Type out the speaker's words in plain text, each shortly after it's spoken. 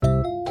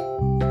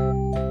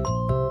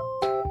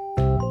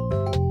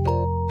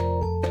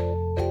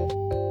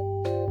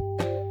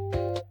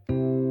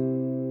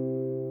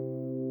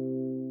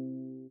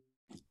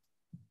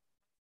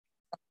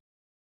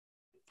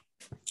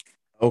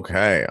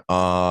Okay.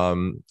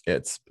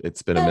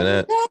 It's been a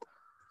minute.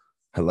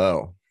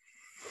 Hello.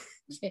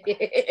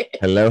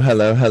 Hello,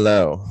 hello,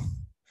 hello.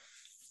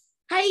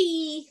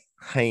 Hi.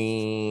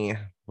 Hi.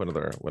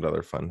 What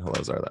other fun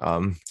hellos are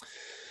there?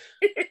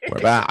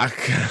 We're back.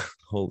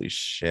 Holy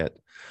shit.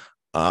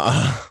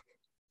 Uh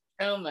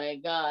Oh my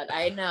God.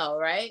 I know,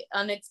 right?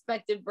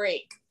 Unexpected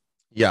break.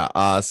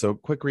 yeah, so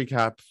quick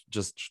recap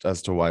just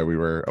as to why we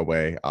were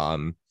away.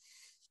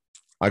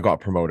 I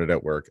got promoted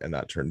at work and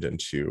that turned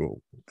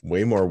into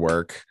way more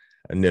work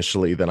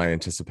initially than I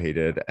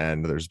anticipated.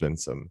 And there's been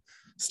some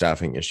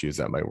staffing issues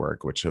at my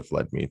work, which have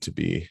led me to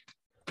be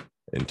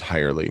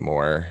entirely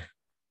more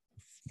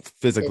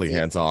physically Busy.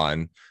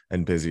 hands-on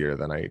and busier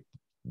than I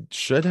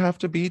should have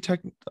to be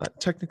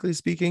technically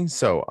speaking.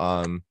 So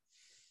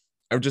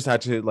I've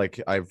had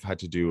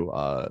to do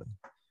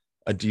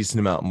a decent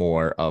amount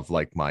more of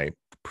like my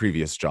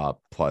previous job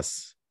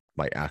plus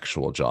my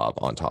actual job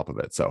on top of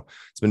it. So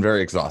it's been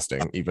very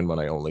exhausting, even when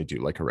I only do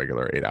like a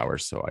regular 8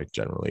 hours. So I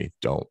generally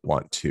don't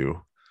want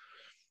to,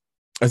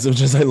 as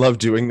much as I love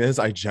doing this,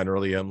 I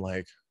generally am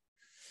like,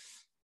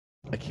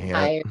 I can't.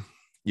 Tired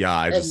Yeah,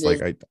 I and just like,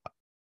 busy. I,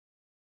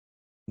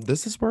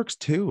 this is works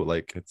too.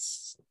 Like It,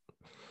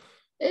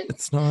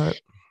 it's not,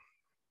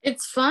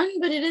 it's fun,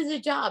 but it is a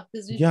job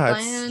because we yeah,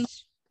 plan,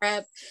 it's,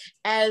 prep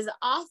as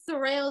off the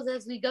rails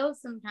as we go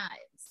sometimes.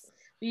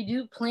 We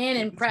do plan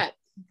and prep.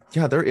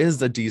 yeah, there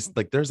is a decent,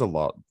 like, there's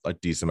a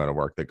decent amount of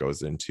work that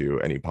goes into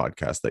any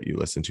podcast that you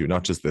listen to,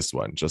 not just this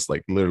one, just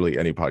like literally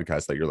any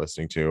podcast that you're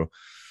listening to.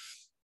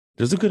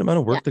 There's a good amount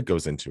of Yeah. work that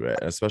goes into it,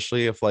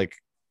 especially if like,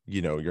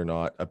 you're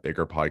not a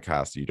bigger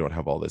podcast, you don't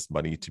have all this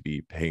money to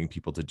be paying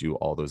people to do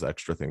all those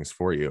extra things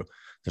for you.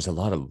 There's a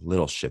lot of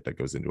little shit that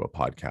goes into a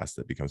podcast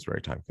that becomes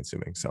very time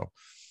consuming. So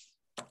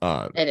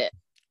um It is.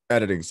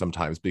 editing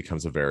sometimes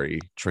becomes a very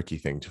tricky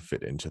thing to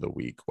fit into the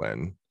week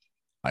when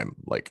I'm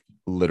like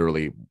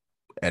literally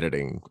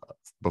editing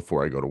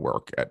before I go to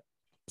work at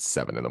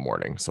 7 in the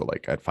morning. So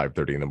like at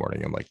 5:30 in the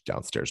morning, I'm like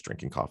downstairs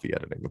drinking coffee,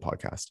 editing the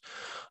podcast.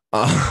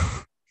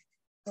 Uh,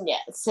 Yeah.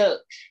 So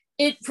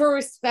it for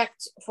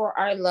respect for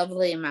our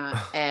lovely amount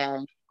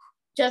and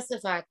just the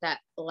fact that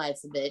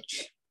life's a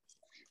bitch,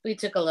 we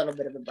took a little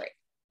bit of a break.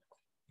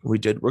 we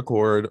did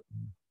record.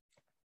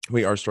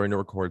 We are starting to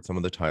record some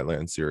of the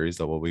Thailand series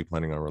that we'll be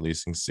planning on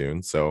releasing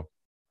soon. So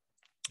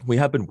we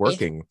have been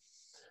working.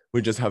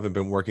 We just haven't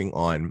been working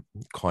on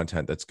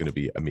content that's going to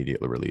be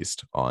immediately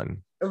released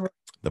on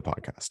the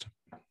podcast.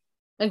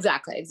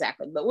 Exactly.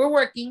 But we're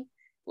working.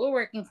 We're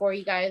working for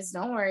you guys.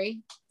 Don't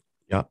worry.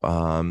 Yep.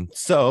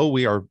 So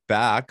we are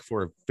back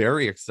for a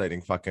very exciting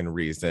fucking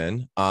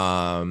reason.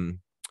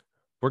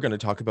 We're going to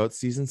talk about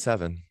season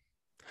 7.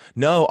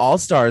 No, All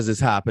Stars is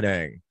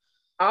happening.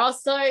 All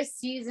Stars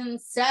season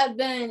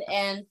 7,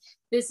 and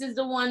this is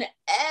the one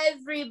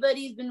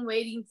everybody's been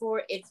waiting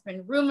for. It's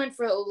been rumored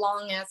for a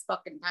long ass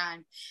fucking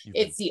time.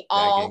 It's the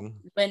All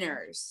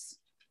Winners.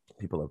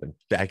 People have been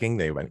begging.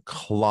 They've been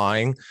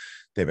clawing.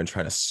 They've been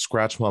trying to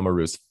scratch Mama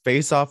Ru's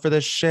face off for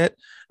this shit.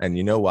 And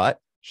you know what?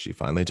 She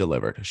finally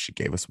delivered. She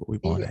gave us what we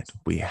wanted.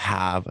 We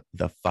have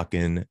the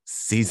fucking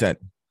season.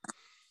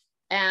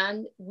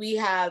 And we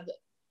have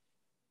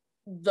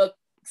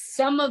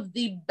some of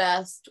the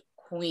best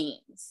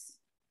queens.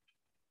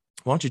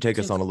 Why don't you take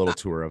us on a little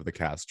tour of the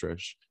cast,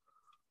 Trish?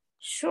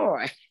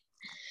 Sure.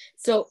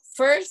 So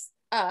first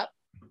up,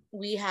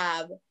 we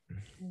have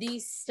the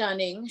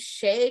stunning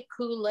Shea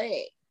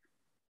Coulee.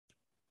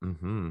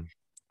 Mm-hmm.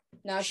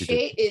 Now,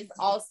 Shea is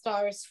All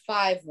Stars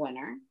 5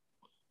 winner.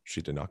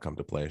 She did not come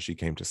to play. She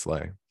came to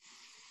slay.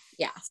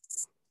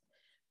 Yes.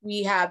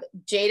 We have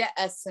Jada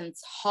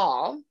Essence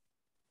Hall,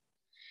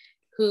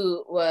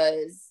 who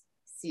was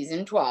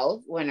season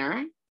 12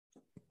 winner.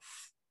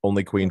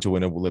 Only queen to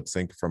win a lip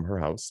sync from her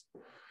house.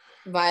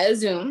 Via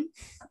Zoom.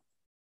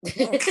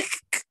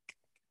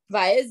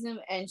 Via Zoom,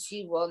 and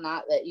she will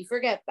not let you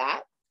forget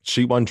that.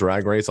 She won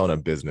Drag Race on a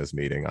business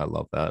meeting. I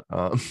love that.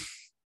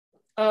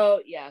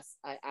 Oh, yes.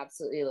 I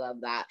absolutely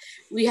love that.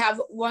 We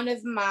have one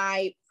of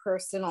my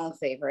personal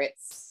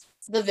favorites,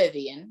 the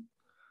Vivienne.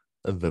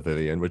 The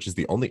Vivienne, which is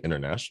the only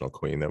international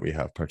queen that we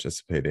have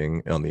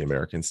participating on the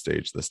American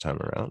stage this time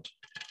around.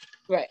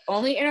 Right.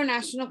 Only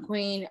international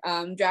queen.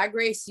 Drag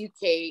Race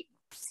UK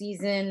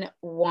season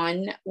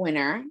 1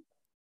 winner.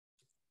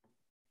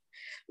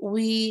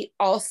 We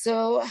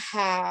also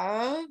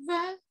have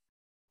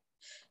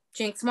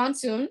Jinx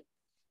Monsoon,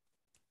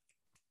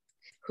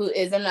 who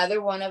is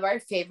another one of our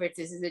favorites.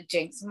 This is a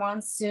Jinx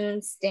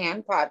Monsoon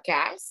Stan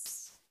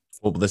podcast.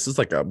 Well, this is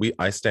like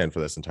I stand for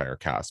this entire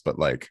cast, but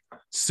like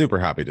super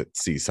happy to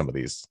see some of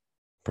these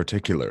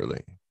particular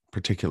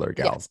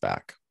gals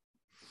back.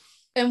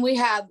 And we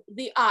have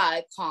the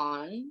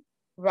icon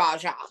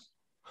Raja.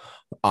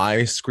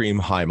 I scream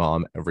 "Hi,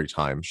 Mom" every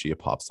time she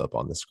pops up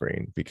on the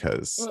screen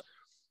because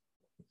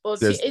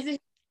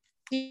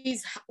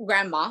she's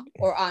grandma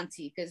or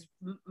auntie, because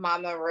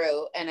Mama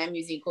Ru, and I'm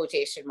using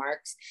quotation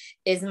marks,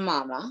 is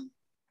mama.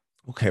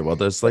 Okay, well,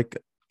 there's like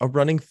a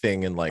running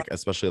thing in like,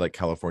 especially like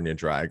California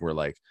drag, where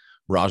like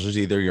Raja's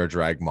either your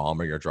drag mom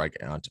or your drag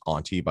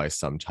auntie by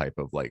some type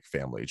of like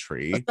family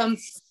tree.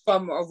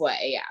 Some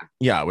way, yeah.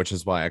 Yeah, which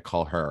is why I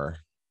call her.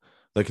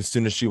 Like as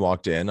soon as she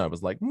walked in, I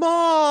was like,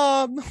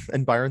 "Mom!"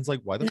 And Byron's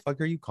like, "Why the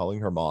fuck are you calling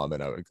her mom?"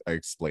 And I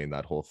explained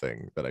that whole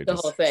thing that I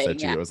just said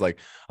to you. I was like,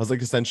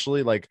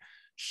 essentially, like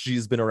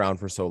she's been around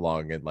for so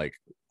long, and like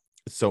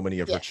so many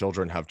of her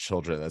children have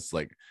children. It's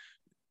like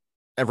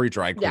every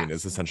drag queen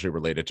is essentially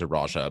related to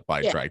Raja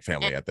by drag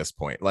family at this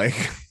point. Like,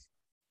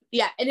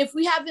 yeah, and if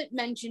we haven't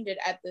mentioned it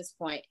at this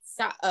point,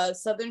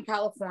 Southern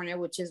California,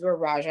 which is where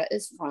Raja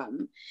is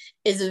from,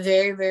 is a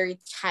very, very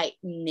tight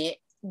knit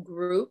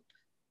group.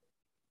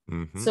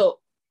 Mm-hmm. So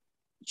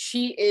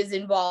she is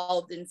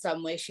involved in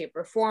some way, shape,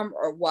 or form,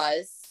 or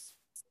was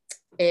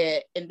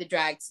in the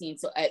drag scene.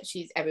 So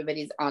she's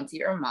everybody's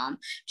auntie or mom.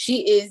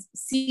 She is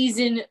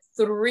season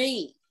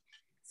 3.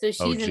 So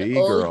she's an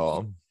OG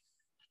girl.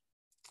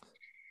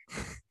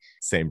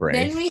 Same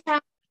brain.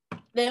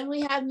 Then we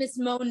have Miss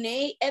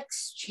Monet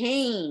X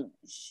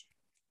Change.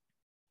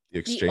 The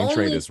exchange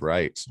rate is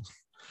right.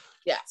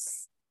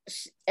 Yes.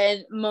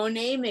 And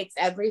Monet makes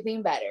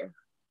everything better.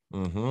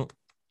 Mm-hmm.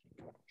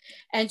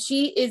 And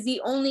she is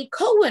the only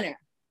co-winner.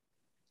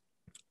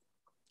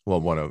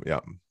 Well,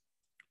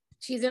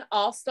 She's an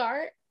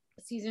all-star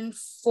season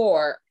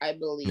 4, I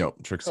believe. No,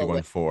 Trixie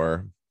won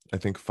 4. I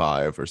think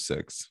 5 or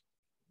 6.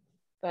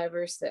 5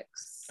 or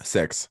 6.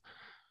 6.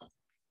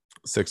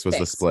 6 was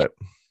the split.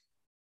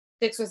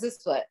 6 was the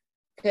split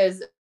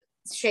because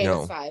Shay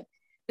was 5.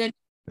 Then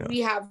we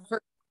have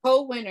her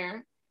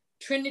co-winner,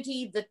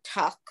 Trinity the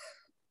Tuck,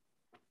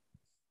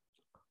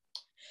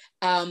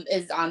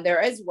 is on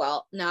there as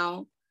well.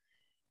 Now,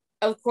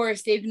 of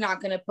course, they're not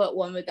going to put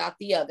one without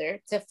the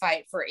other to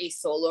fight for a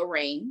solo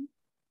reign.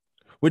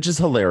 Which is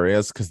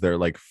hilarious because they're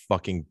like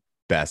fucking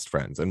best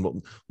friends.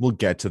 And we'll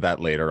get to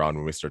that later on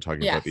when we start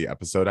talking about the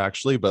episode,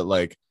 actually. But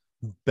like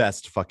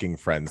best fucking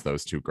friends,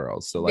 those two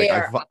girls. So like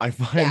I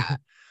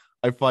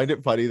find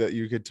it funny that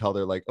you could tell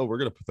they're like, oh, we're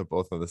going to put them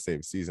both on the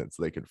same season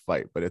so they can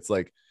fight. But it's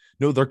like,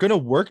 no, they're going to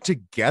work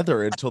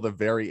together until the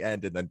very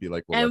end and then be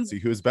like, well, let's see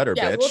who's better,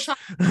 bitch.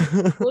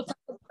 We'll talk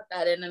about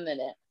that in a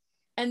minute.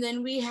 And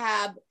then we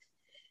have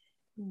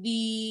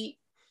the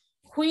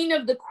queen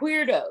of the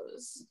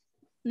queerdos,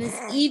 Miss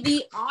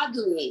Evie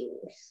Oddly.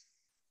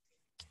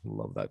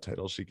 Love that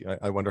title.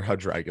 I wonder how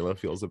Dragula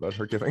feels about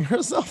her giving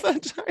herself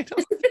that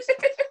title.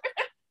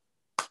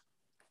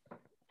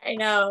 I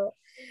know.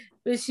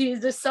 But she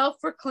is the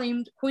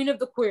self-proclaimed queen of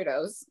the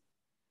queerdos.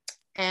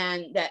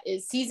 And that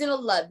is season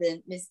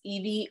 11, Miss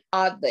Evie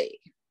Oddly.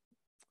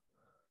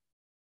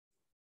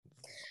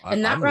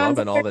 I'm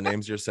loving all the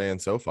names you're saying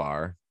so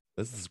far.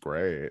 This is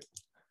great.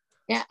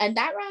 Yeah, and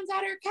that rounds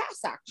out our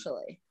cast,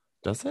 actually.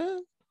 Does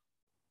it?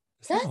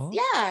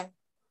 Yeah.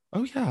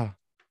 Oh, yeah.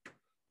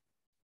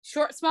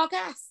 Short, small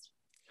cast.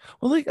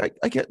 Well, like,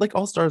 I get, like,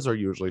 all stars are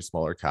usually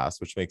smaller casts,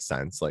 which makes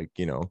sense. Like,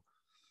 you know,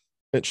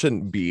 it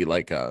shouldn't be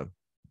like a...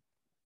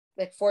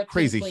 Like 14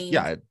 crazy. queens.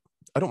 Yeah,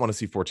 I don't want to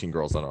see 14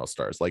 girls on all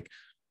stars. Like,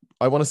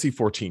 I want to see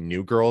 14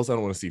 new girls. I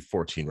don't want to see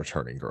 14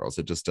 returning girls.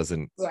 It just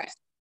doesn't... Right.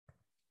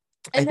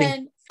 And I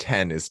think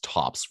 10 is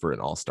tops for an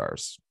all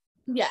stars.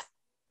 Yeah.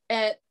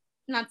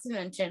 Not to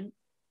mention,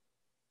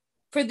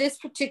 for this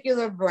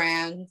particular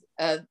brand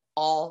of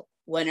all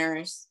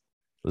winners,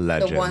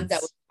 legends, the ones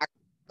that would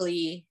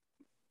actually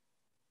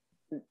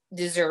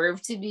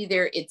deserve to be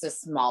there, it's a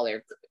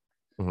smaller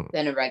group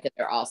than a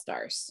regular all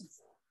stars.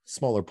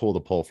 Smaller pool to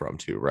pull from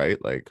too,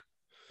 right? Like,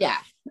 yeah,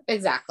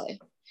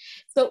 exactly.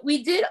 So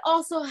we did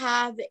also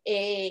have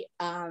a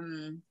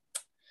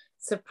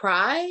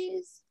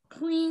surprise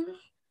queen.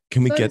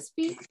 Can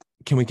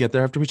we get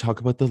there after we talk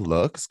about the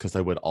looks? Because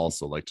I would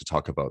also like to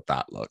talk about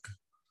that look.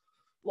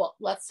 Well,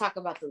 let's talk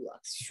about the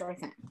looks. Sure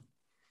thing.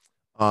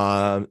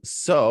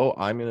 So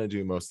I'm gonna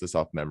do most of this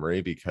off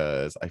memory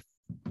because I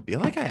feel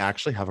like I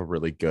actually have a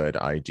really good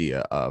idea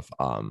of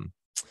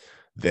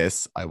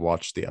this. I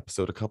watched the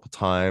episode a couple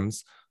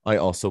times. I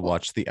also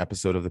watched the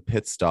episode of the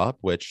Pit Stop,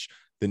 which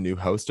the new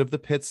host of the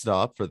Pit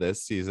Stop for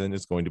this season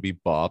is going to be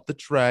Bob the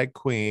Drag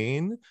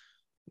Queen.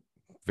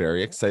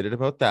 Very excited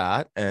about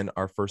that. And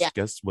our first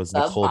guest was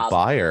Nicole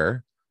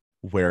Byer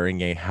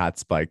wearing a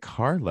Hats by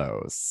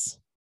Carlos.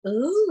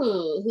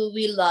 Ooh, who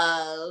we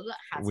love.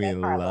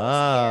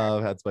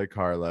 Hats by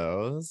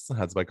Carlos.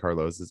 Hats by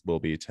Carlos will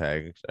be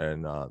tagged,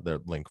 and their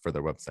link for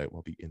their website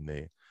will be in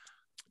the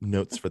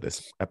notes for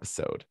this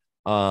episode.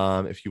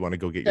 If you want to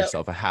go get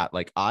yourself a hat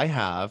like I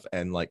have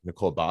and like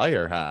Nicole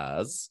Byer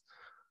has,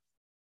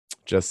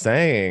 just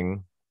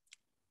saying,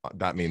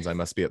 that means I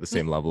must be at the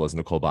same level as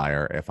Nicole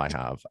Byer if I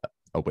have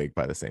a wig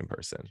by the same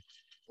person.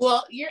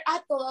 Well, you're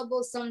at the level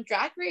of some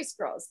Drag Race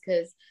girls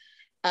because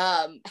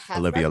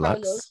Olivia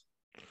Lux,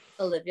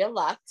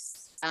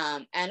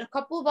 and a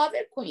couple of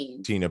other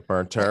queens. Tina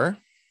Burner.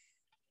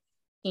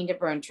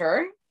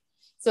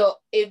 So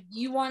if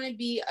you want to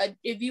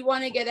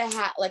get a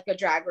hat like a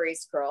Drag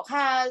Race girl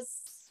has,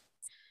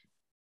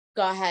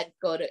 go ahead,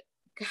 go to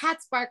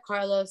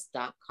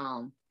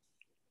hatsbycarlos.com.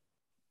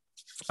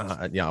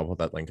 Yeah, I'll put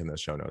that link in the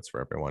show notes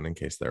for everyone in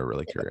case they're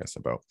really curious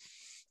about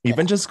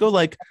Even just go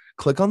like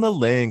click on the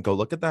link, go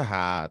look at the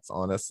hats.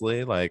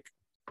 Honestly, like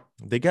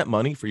they get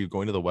money for you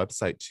going to the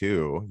website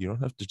too. You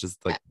don't have to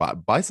just like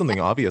buy something,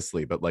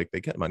 obviously, but like they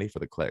get money for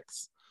the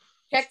clicks.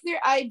 Check their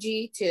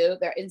IG too,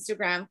 their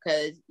Instagram,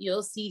 because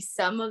you'll see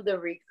some of the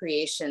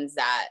recreations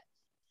that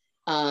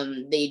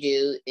they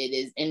do. It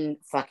is in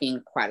fucking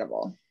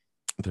incredible.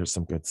 There's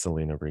some good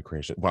Selena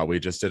recreation. Wow, we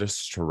just did a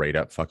straight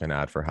up fucking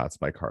ad for Hats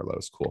by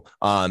Carlos. Cool.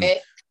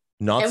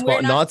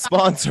 Not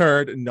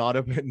sponsored,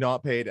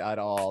 not paid at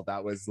all.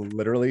 That was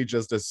literally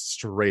just a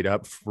straight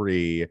up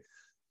free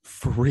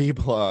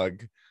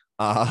plug.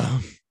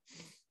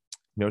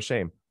 No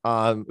shame.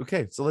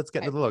 Okay, so let's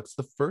get into the looks.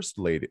 The first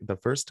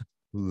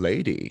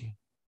lady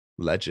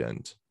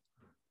legend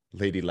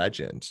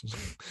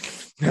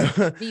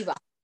Viva.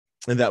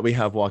 and that we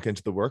have walk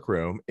into the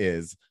workroom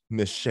is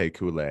Miss Shea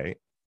Coulee,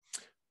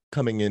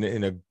 coming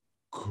in a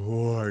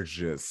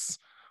gorgeous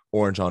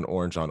orange on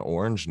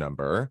orange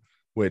number,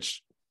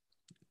 which,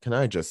 can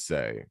I just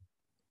say,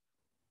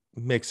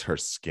 makes her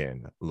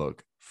skin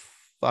look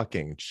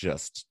fucking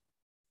just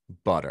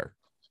butter.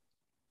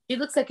 She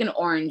looks like an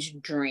orange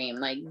dream,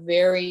 like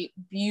very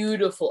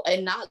beautiful,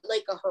 and not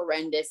like a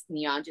horrendous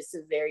neon, just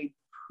a very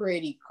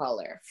pretty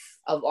color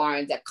of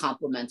orange that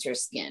complements her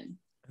skin.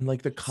 And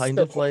like the kind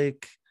of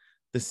like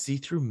the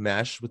see-through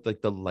mesh with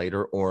like the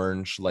lighter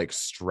orange like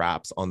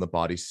straps on the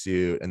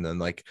bodysuit, and then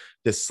like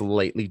this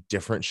slightly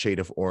different shade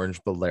of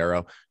orange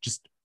bolero.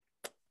 Just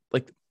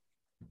like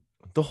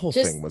the whole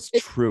thing was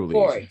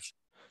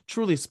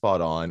truly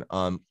spot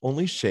on.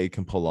 Only Shea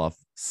can pull off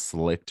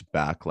slicked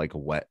back, like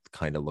wet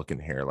kind of looking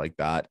hair like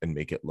that and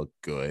make it look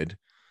good,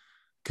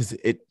 because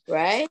it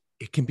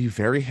can be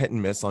very hit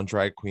and miss on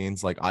drag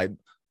queens. Like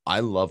I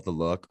love the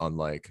look on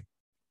like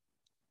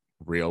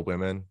real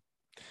women,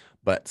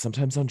 but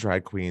sometimes on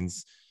drag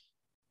queens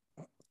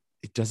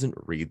it doesn't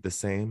read the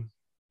same.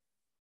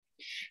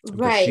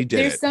 Right. She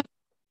did some,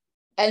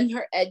 and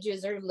her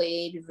edges are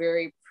laid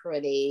very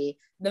pretty.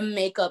 The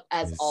makeup,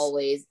 as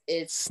always,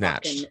 is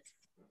snatched.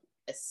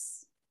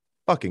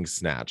 Fucking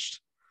snatched.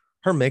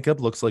 Her makeup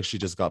looks like she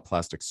just got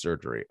plastic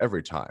surgery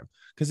every time,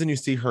 because then you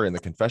see her in the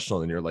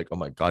confessional and you're like, oh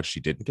my god,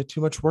 she didn't get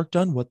too much work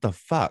done. What the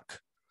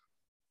fuck?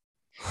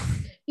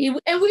 And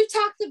we've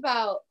talked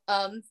about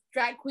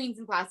drag queens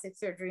and plastic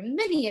surgery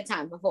many a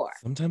time before.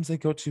 Sometimes they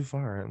go too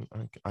far, and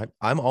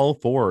I'm all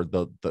for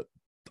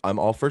I'm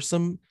all for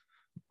some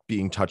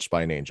being touched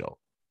by an angel.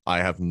 I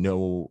have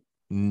no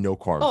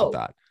qualms with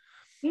that.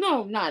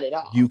 No, not at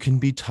all. You can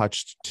be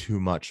touched too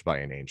much by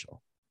an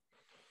angel.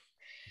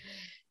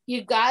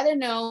 You gotta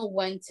know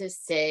when to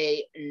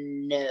say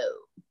no.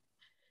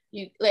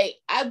 You like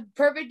a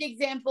perfect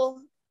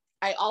example.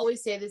 I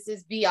always say this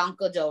is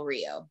Bianca Del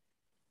Rio.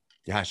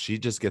 Yeah, she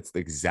just gets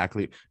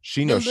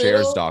she knows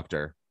Cher's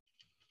doctor.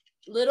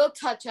 Little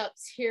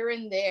touch-ups here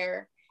and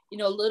there,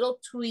 little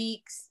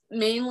tweaks.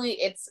 Mainly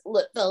it's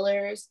lip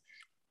fillers.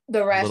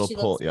 The rest she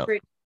looks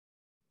pretty.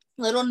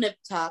 Little nip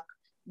tuck.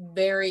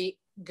 Very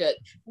good.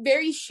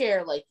 Very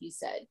Cher, like you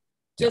said.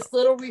 Just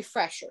little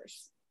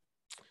refreshers.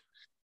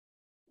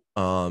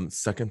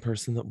 Second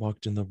person that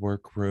walked in the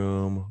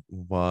workroom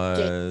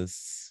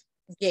was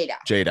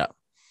Jada.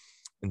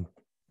 And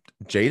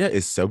Jada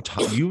is so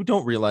tiny. You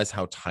don't realize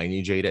how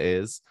tiny Jada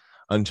is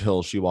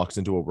until she walks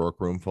into a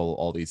workroom full of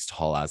all these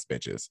tall ass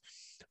bitches.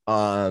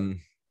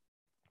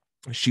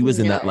 She was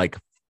in that like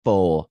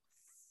full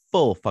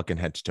fucking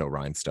head to toe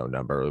rhinestone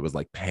number. It was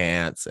like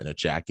pants and a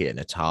jacket and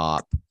a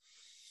top.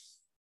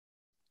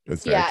 It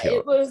was very cute.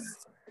 It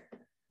was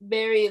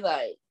very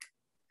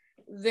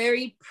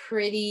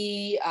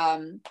pretty.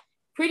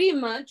 Pretty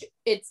much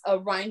it's a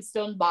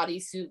rhinestone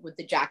bodysuit with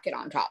the jacket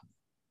on top.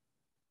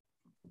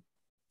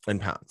 And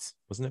pants.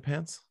 Wasn't it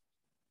pants?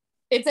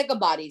 It's like a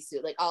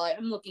bodysuit. Like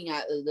I'm looking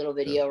at a little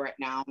video right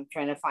now. I'm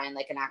trying to find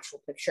like an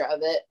actual picture of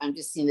it. I'm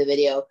just seeing the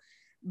video.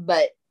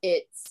 But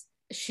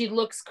she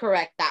looks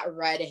correct. That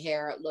red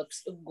hair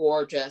looks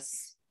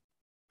gorgeous.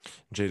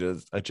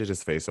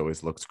 Jada's face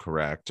always looks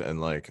correct,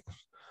 and like,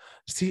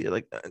 see,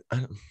 like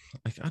I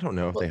don't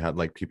know if they had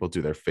like people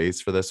do their face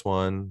for this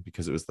one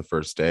because it was the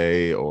first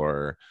day,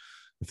 or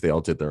if they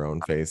all did their own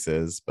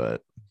faces.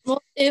 But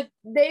if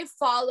they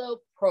follow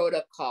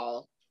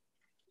protocol,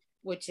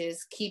 which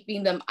is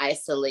keeping them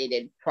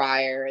isolated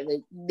prior,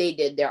 they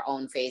did their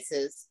own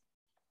faces.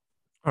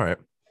 All right.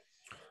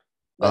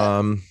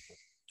 But,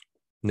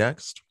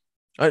 next.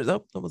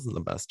 That wasn't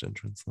the best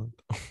entrance look.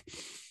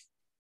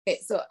 Okay,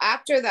 so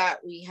after that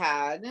we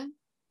had,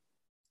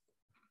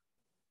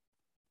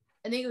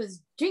 I think it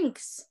was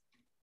Jinx.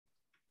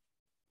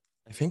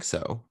 I think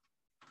so.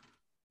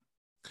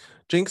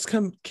 Jinx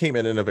came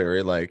in a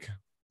very like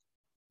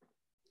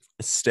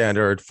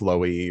standard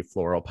flowy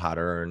floral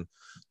pattern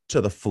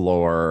to the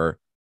floor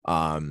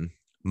mom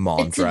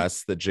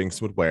dress that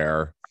Jinx would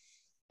wear.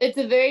 It's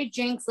a very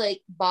Jinx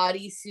like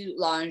bodysuit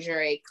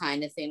lingerie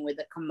kind of thing with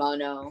a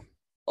kimono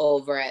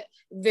over it.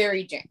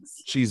 Very Jinx.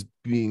 She's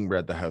being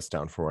read the house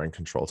down for wearing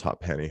control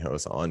top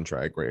pantyhose on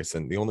Drag Race.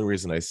 And the only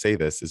reason I say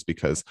this is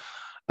because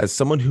As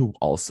someone who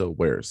also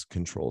wears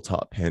control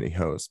top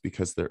pantyhose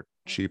because they're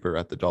cheaper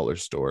at the dollar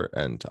store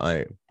and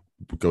I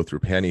go through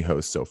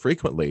pantyhose so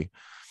frequently,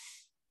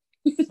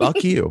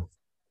 fuck you.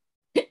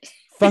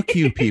 Fuck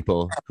you,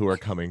 people who are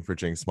coming for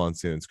Jinx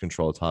Monsoon's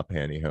control top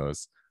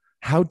pantyhose.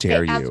 How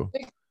dare you?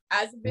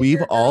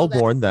 We've all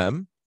worn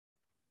them.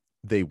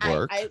 They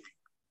work.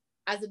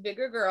 As a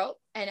bigger girl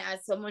and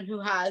as someone who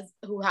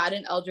had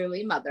an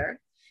elderly mother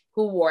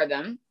who wore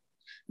them,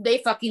 they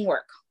fucking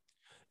work.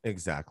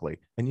 Exactly.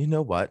 And you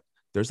know what?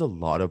 There's a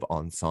lot of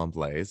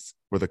ensembles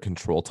where the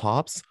control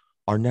tops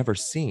are never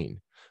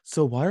seen.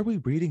 So why are we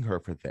reading her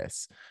for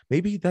this?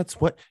 Maybe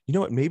that's what, you know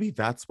what? Maybe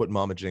that's what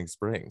Mama Jinx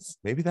brings.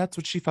 Maybe that's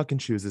what she fucking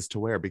chooses to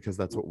wear because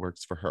that's what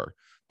works for her.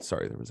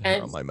 Sorry, there was a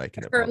hair on my mic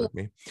and it bothered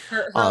me.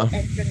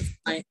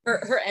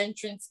 Her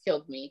entrance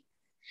killed me.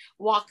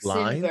 Walks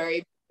line? In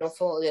very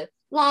beautiful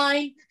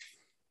line.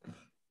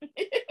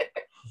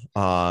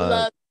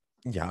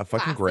 Yeah,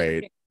 fucking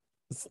great.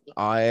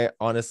 I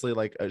honestly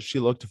like she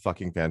looked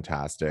fucking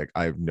fantastic.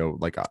 I know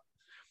like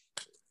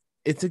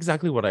it's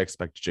exactly what I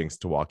expect Jinx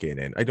to walk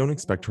in. I don't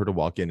expect her to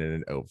walk in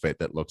an outfit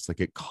that looks like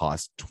it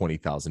cost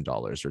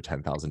 $20,000 or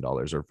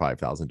 $10,000 or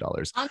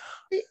 $5,000.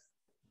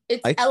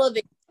 It's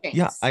elevated.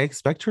 Yeah, I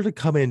expect her to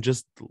come in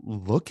just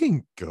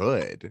looking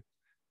good.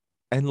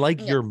 And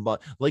like your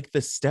like the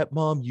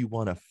stepmom you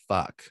want to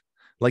fuck.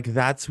 Like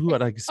that's who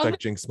I'd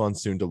expect Jinx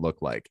Monsoon to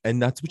look like.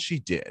 And that's what she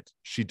did.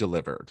 She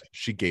delivered.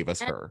 She gave us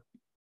her.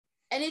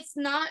 And it's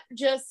not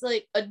just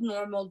like a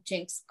normal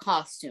Jinx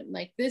costume.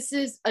 Like this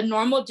is a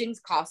normal Jinx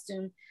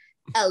costume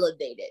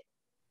elevated.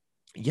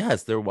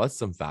 Yes, there was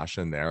some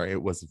fashion there.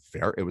 It was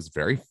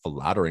very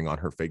flattering on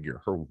her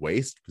figure. Her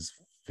waist was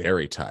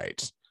very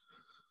tight.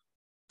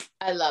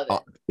 I love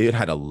it. It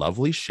had a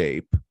lovely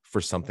shape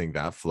for something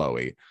that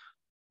flowy.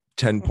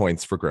 10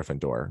 points for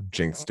Gryffindor.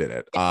 Jinx did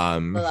it.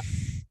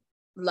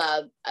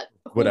 Love.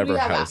 Whatever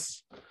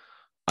house.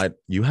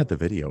 You had the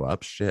video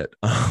up. Shit.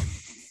 Well,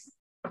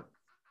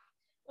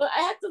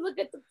 I have to look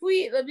at the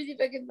tweet. Let me see if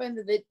I can find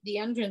the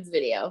entrance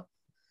video.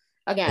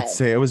 Okay. I'd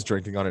say I was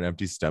drinking on an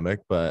empty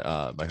stomach,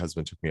 but my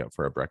husband took me out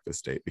for a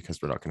breakfast date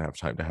because we're not going to have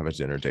time to have a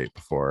dinner date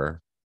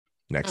before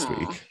next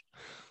week.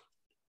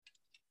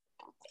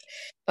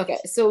 Okay,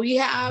 so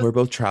we're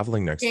both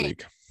traveling next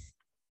week.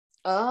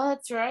 Oh,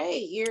 that's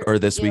right. Or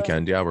this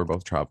weekend. Yeah, we're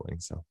both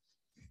traveling. So.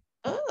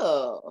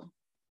 Oh.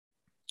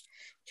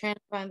 Trying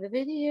to find the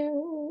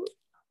video.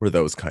 We're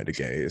those kind of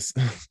gays.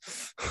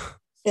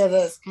 Yeah,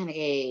 those kind of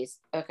gays.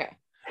 Okay.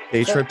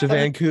 Day trip to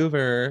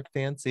Vancouver.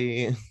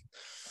 Fancy.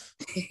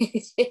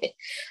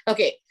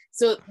 Okay,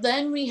 so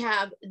then we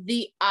have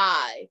the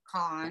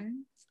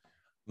icon.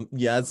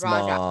 Yes,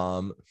 Raja.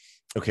 Mom.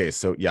 Okay,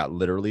 so yeah,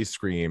 literally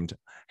screamed,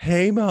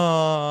 "Hey,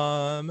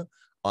 Mom,"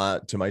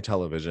 to my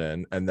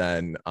television, and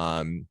then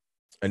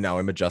and now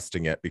I'm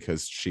adjusting it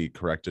because she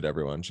corrected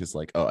everyone. She's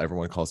like, "Oh,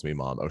 everyone calls me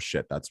Mom. Oh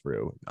shit, that's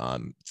Rue.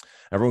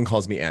 Everyone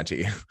calls me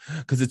Auntie,"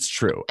 because it's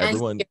true.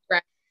 Everyone.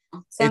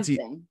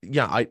 Something.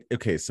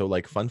 Okay, so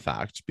like fun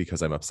fact,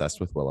 because I'm obsessed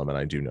with Willem and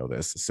I do know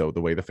this. So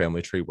the way the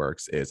family tree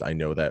works is I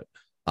know that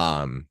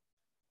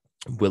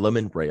Willem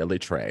and Rhea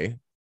Letré,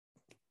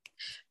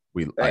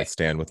 I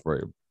stand with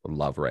Rhea,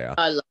 love Rhea.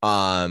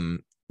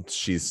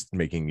 She's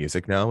making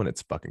music now and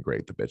it's fucking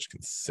great. The bitch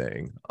can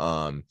sing.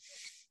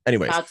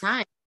 Anyways, about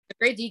time. A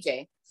great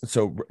DJ.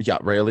 So yeah,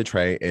 Rhea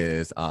Letré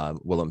is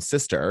Willem's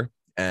sister,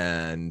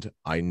 and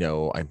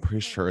I'm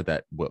pretty sure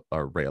that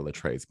Rhea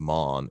Letré's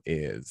mom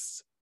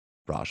is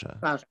Raja.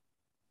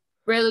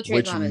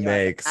 Which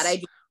makes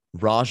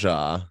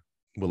Raja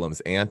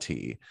Willem's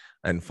auntie.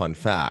 And fun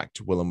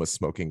fact, Willem was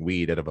smoking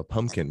weed out of a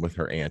pumpkin with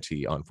her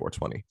auntie on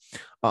 420.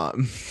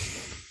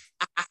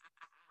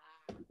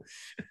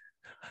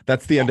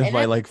 That's the end of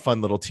my like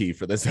fun little tea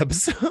for this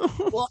episode.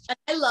 Well,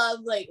 I love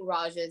like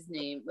Raja's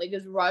name, like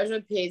because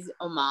Raja pays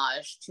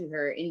homage to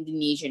her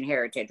Indonesian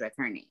heritage with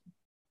her name.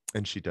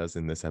 And she does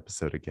in this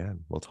episode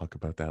again. We'll talk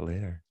about that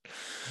later.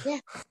 Yeah.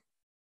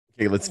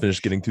 Okay, let's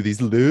finish getting through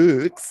these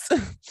looks.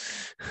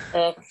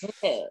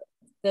 Okay.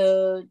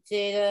 So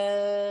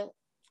Jada,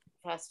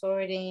 fast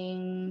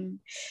forwarding.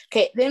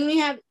 Okay, then we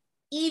have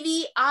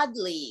Yvie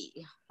Oddly.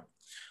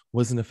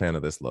 Wasn't a fan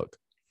of this look.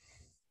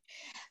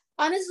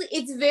 Honestly,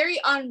 it's very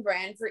on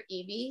brand for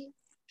Yvie.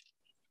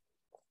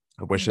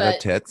 I wish it had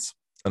tits,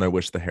 and I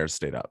wish the hair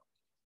stayed up.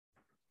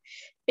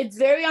 It's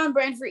very on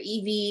brand for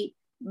Yvie,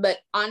 but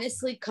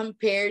honestly,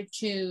 compared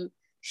to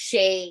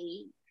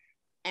Shea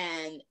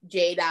and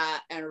Jada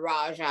and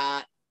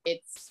Raja,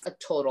 it's a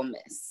total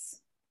miss.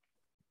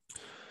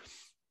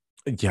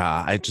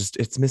 Yeah,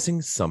 it's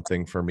missing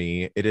something for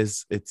me.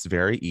 It's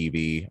very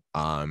Yvie.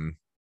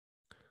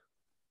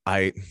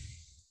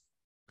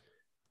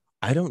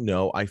 I don't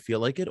know. I feel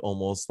like it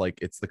almost like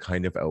it's the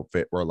kind of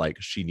outfit where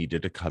like she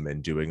needed to come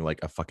in doing like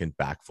a fucking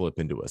backflip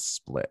into a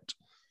split.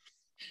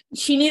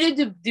 She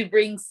needed to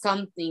bring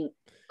something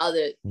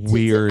other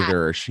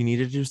weirder. She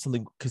needed to do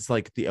something because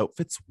like the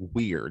outfit's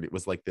weird. It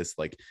was like this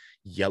like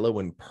yellow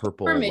and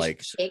purple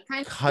like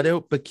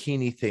cutout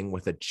bikini thing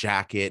with a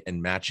jacket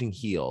and matching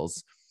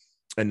heels.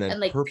 And then and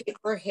like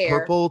paper hair.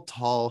 Purple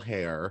tall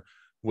hair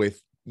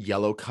with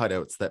yellow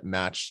cutouts that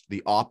match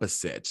the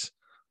opposite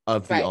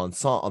of the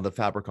ensemble, on the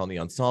fabric on the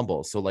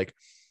ensemble. So like,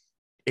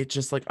 it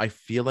just like, I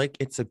feel like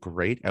it's a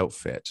great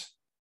outfit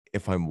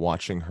if I'm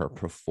watching her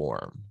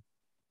perform.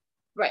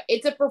 Right.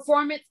 It's a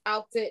performance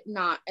outfit,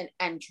 not an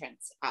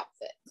entrance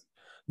outfit.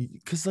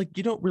 Because like,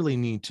 you don't really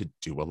need to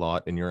do a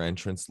lot in your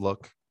entrance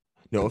look.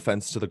 No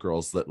offense to the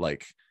girls that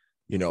like,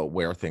 you know,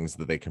 wear things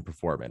that they can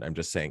perform in. I'm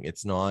just saying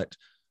it's not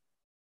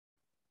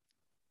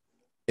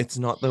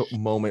the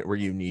moment where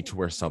you need to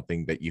wear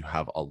something that you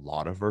have a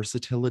lot of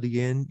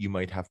versatility in. You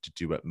might have to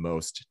do at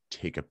most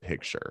take a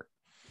picture.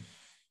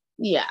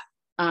 Yeah.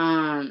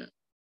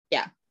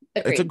 Yeah.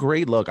 Agreed. It's a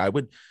great look. I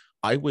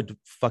would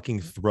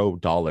fucking throw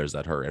dollars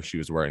at her if she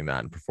was wearing that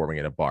and performing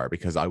in a bar,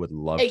 because I would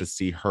love to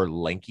see her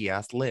lanky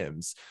ass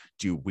limbs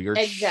do weird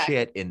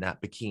shit in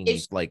that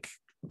bikini like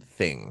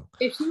thing.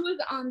 If she was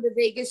on the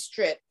Vegas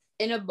Strip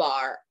in a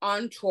bar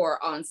on tour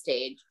on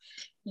stage,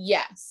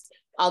 yes,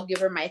 I'll give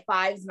her my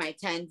 5s, my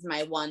 10s,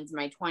 my 1s,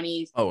 my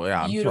 20s. Oh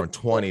yeah, I'm throwing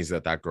 20s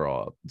at that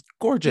girl.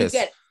 Gorgeous.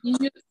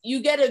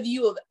 You get a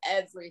view of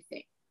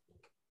everything.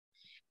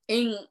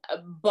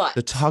 But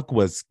the tuck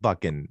was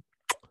fucking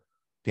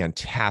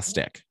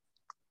fantastic,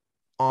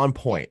 on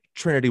point.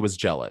 Trinity was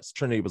jealous.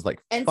 Trinity was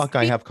like, fuck,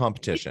 I have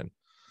competition.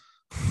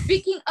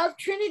 Speaking of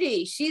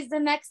Trinity, she's the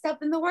next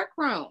up in the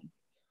workroom.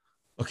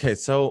 Okay,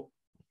 so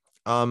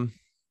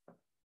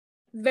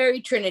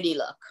very Trinity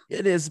look.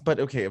 It is, but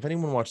okay, if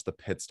anyone watched the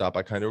pit stop,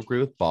 I kind of agree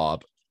with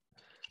Bob.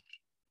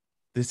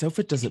 This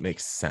outfit doesn't make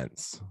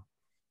sense.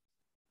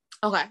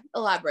 Okay,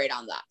 elaborate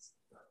on that.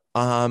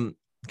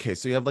 Okay,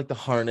 so you have like the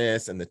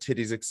harness and the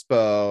titties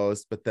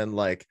exposed, but then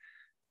like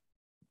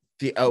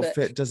the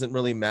outfit doesn't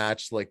really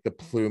match like the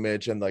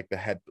plumage and like the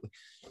head.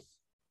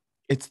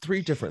 It's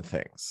 3 different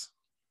things.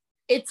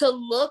 It's a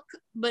look,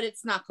 but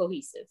it's not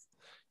cohesive.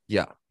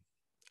 Yeah.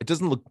 It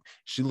doesn't look,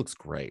 she looks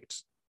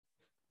great.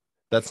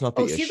 That's not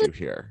the issue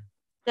here.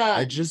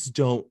 I just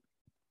don't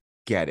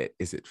get it.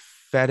 Is it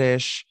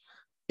fetish?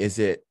 Is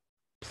it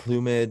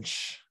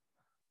plumage?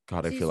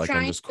 God, I feel like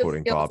I'm just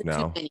quoting Bob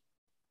now.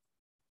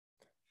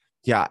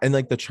 Yeah, and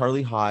like the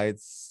Charlie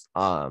Hides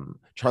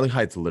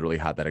literally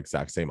had that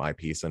exact same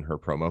eyepiece in her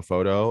promo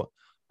photo.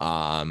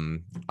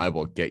 I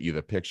will get you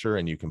the picture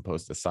and you can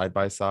post a side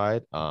by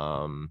side.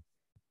 We'll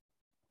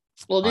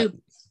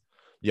do.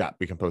 Yeah,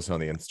 we can post it on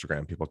the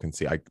Instagram. People can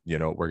see. I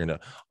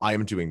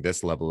am doing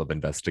this level of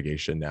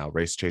investigation now.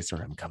 Race Chaser,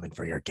 I'm coming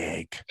for your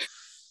gig.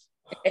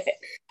 All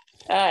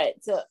right.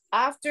 So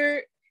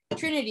after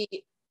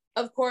Trinity,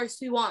 of course,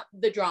 we want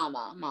the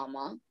drama,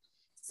 mama.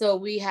 So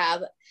we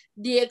have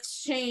the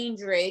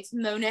exchange rate,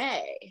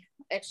 Monet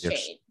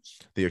exchange.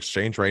 The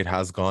exchange rate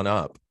has gone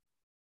up.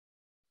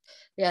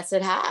 Yes,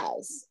 it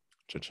has.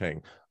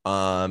 Cha-ching.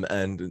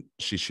 And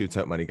she shoots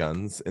out money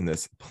guns in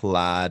this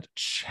plaid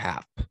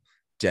chap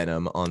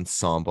denim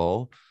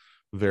ensemble.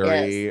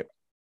 Very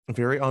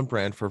on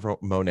brand for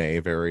Monet.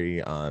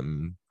 Very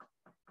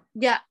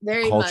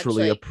very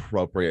culturally much,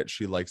 appropriate.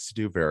 She likes to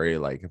do very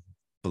like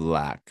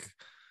black,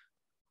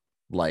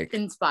 like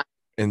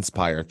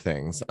inspired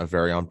things. A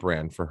very on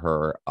brand for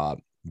her.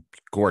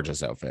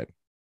 Gorgeous outfit.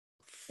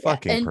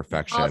 Fucking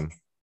perfection.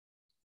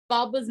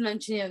 Bob was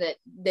mentioning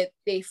that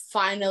they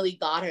finally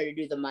got her to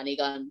do the money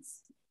guns,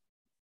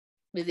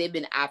 because they've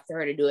been after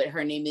her to do it.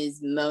 Her name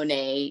is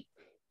Monet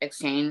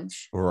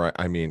Exchange. Right.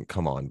 I mean,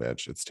 come on,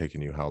 bitch. It's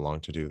taken you how long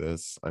to do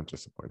this? I'm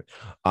disappointed.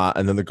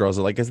 And then the girls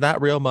are like, is that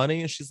real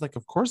money? And she's like,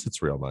 of course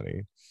it's real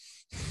money.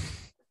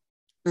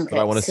 Okay, but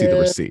I want to see the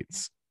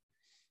receipts.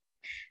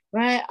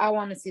 Right. I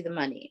want to see the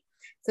money.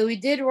 So we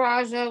did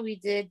Raja, we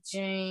did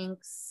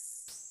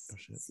Jinx.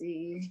 Let's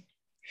see.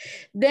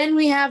 Then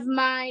we have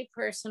my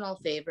personal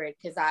favorite,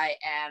 because I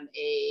am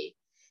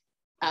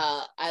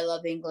I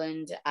love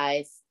England.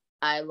 I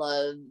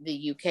love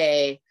the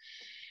UK.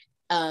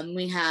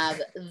 We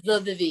have the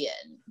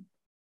Vivienne.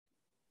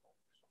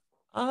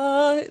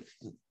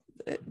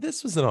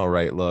 This was an all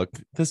right look.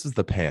 This was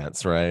the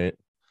pants, right?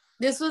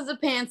 This was the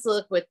pants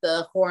look with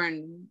the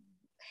horn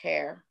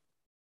hair.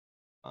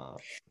 I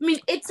mean,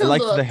 it's a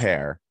look. The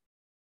hair.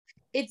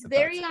 It's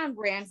very on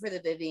brand for the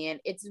Vivienne.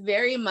 It's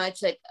very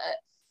much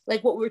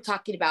like what we're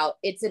talking about.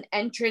 It's an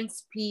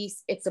entrance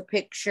piece. It's a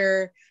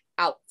picture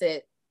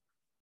outfit.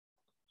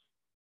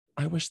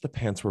 I wish the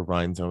pants were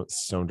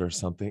rhinestoned or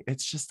something.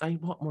 It's just, I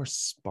want more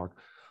spark.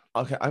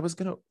 Okay, I was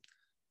gonna,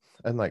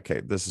 and like, okay,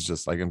 this is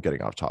just like, I'm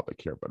getting off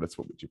topic here, but it's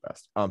what we do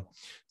best.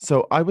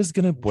 So I was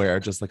gonna wear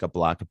just like a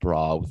black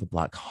bra with a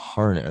black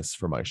harness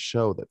for my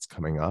show that's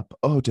coming up.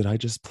 Oh, did I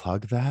just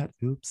plug that?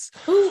 Oops.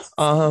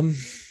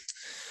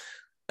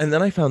 And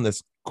then I found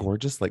this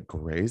gorgeous like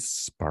gray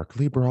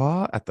sparkly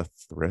bra at the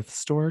thrift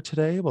store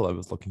today while I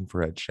was looking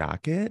for a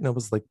jacket, and I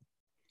was like,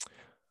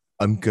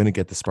 I'm gonna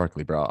get the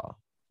sparkly bra.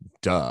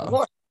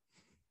 Duh.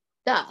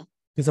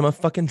 Because I'm a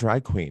fucking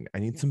drag queen. I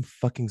need some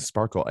fucking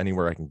sparkle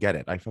anywhere I can get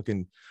it. I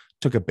fucking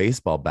took a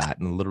baseball bat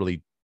and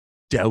literally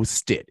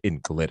doused it in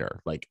glitter.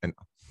 Like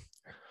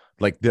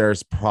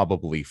there's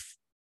probably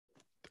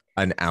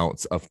an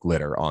ounce of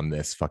glitter on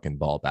this fucking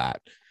ball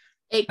bat.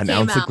 It An came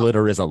ounce of out,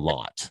 glitter is a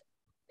lot.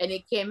 and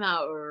it came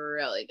out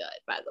really good,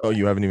 by the Oh, way.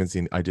 you haven't even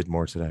seen. I did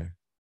more today.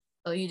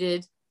 Oh, you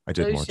did? I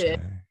did Oh, more shit.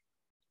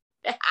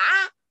 today.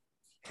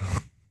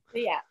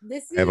 Yeah,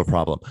 this is. I have a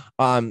problem.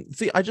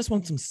 See, I just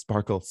want some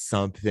sparkle,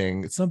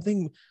 something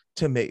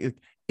to make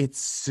it's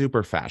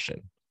super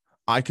fashion.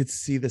 I could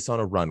see this on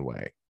a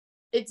runway.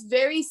 It's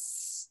very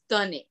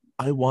stunning.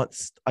 I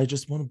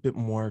just want a bit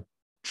more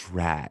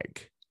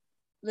drag.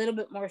 A little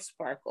bit more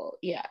sparkle.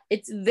 Yeah,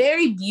 it's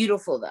very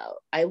beautiful though.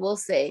 I will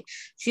say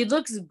she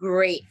looks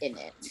great in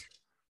it.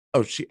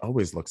 Oh, she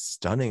always looks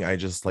stunning. I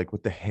just like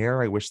with the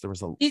hair. I wish there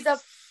was She's a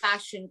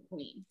fashion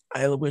queen.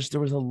 I wish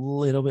there was a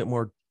little bit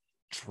more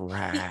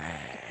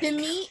drag. To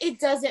me, it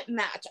doesn't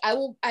match.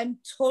 I'm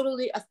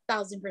totally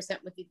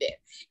 1,000% with you there.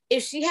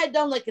 If she had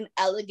done like an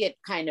elegant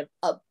kind of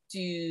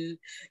updo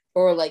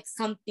or like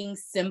something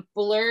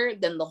simpler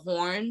than the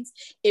horns,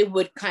 it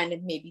would kind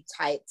of maybe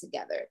tie it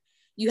together.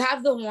 You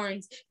have the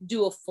horns,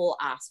 do a full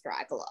ass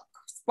drag look.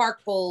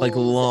 Sparkles. Like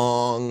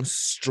long,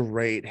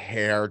 straight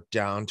hair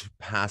down to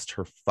past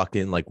her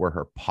fucking like where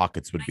her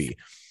pockets would be.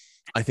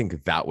 I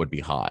think that would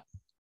be hot.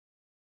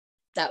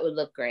 That would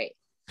look great.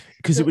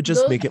 Because it would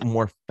just make it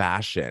more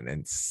fashion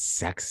and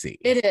sexy.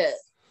 It is.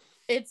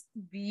 It's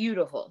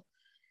beautiful.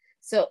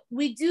 So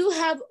we do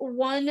have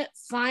one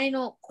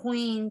final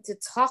queen to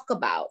talk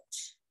about.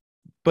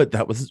 But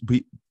that was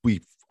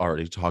we've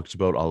already talked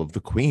about all of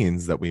the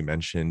queens that we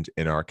mentioned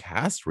in our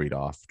cast read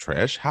off.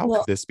 Trish, how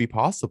could this be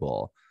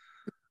possible?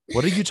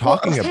 What are you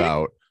talking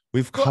about?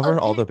 We've covered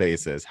all the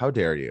bases. How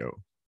dare you?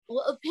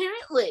 Well,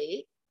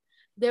 apparently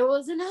there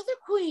was another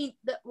queen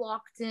that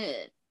walked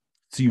in.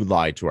 So you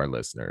lied to our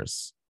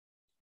listeners.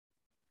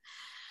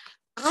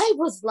 I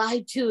was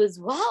lied to as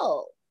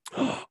well.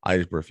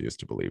 I refuse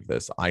to believe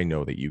this. I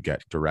know that you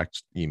get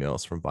direct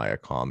emails from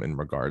Viacom in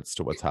regards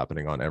to what's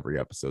happening on every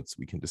episode, so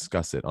we can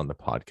discuss it on the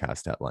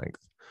podcast at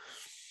length.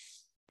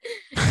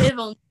 If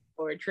only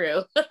were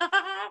true.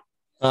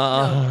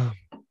 No.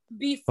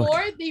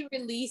 Before they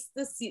released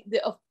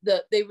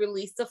they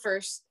released the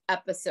first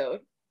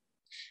episode,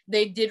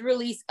 they did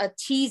release a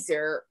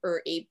teaser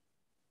or a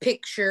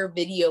picture,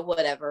 video,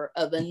 whatever,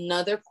 of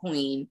another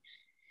queen.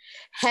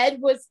 Head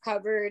was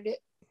covered,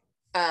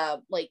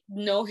 like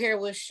no hair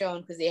was shown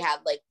because they had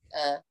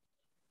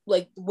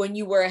like when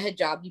you wear a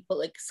hijab, you put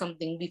like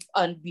something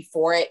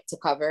before it to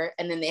cover,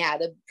 and then they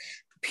had a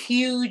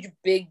huge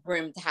big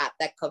brimmed hat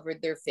that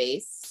covered their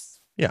face.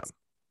 Yeah.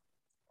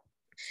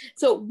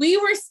 So we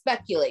were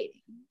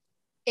speculating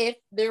if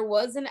there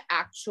was an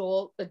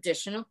actual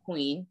additional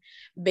queen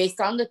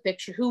based on the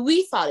picture who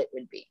we thought it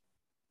would be.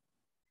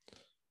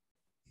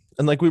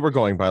 And like we were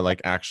going by like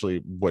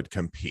actually would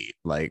compete,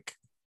 like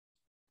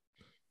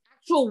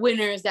actual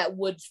winners that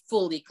would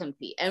fully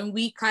compete. And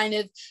we kind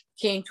of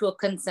came to a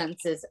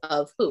consensus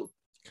of who?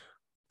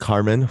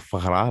 Carmen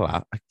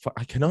Farala.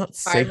 I cannot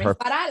say her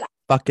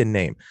fucking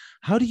name.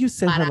 How do you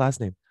say her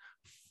last name?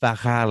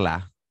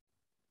 Farala.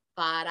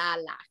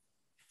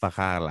 It's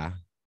Farala.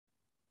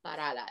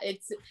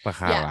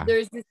 Yeah.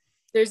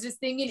 There's this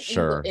thing in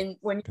sure. English,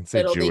 when I can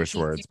say little, Jewish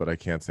words, but I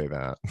can't say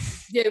that.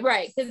 Yeah,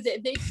 right. Because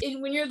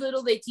when you're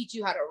little, they teach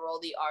you how to roll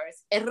the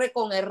R's. R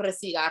con R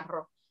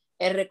cigarro,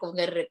 R con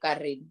R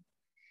carril.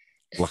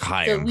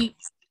 L'chaim.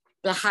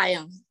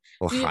 L'chaim.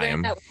 We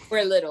learned that when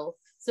we're little.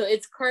 So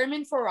it's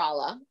Carmen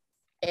Farala,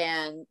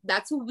 and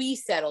that's who we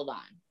settled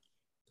on.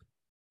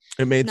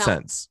 It made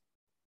sense.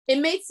 It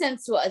made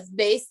sense to us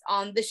based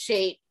on the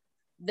shape,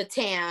 the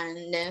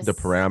tanness, the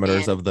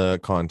parameters of the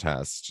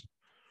contest.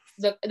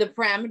 The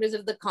parameters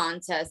of the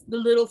contest, the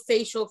little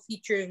facial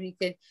features we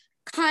could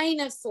kind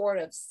of sort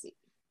of see.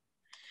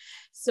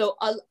 So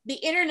the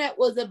internet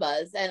was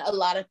abuzz, and a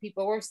lot of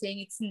people were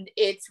saying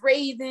it's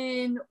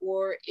Raven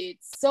or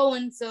it's so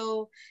and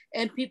so,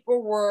 and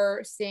people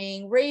were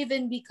saying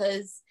Raven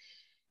because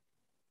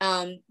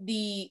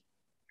the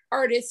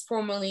artist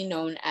formerly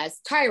known as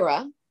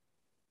Tyra,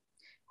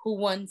 who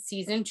won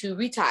season 2,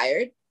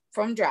 retired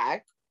from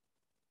drag.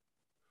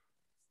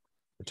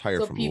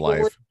 Retired from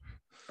life.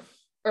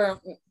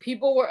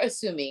 People were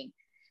assuming.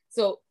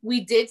 So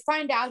we did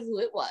find out who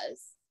it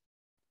was,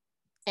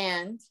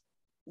 and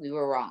we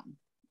were wrong.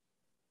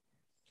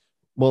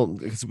 Well,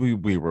 because we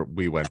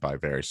went by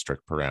very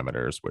strict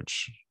parameters,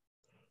 which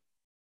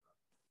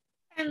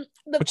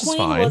the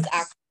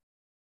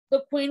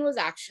queen was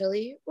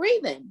actually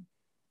Raven.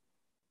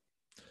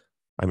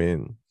 I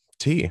mean,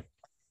 T.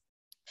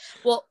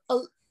 Well, a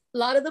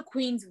lot of the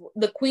queens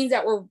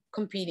that were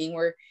competing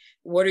were,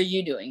 what are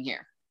you doing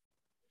here?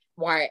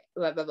 Why,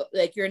 blah, blah, blah.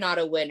 Like, you're not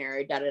a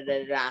winner, da da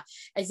da da.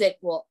 I said,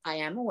 well, I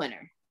am a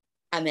winner.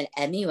 I'm an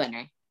Emmy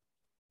winner.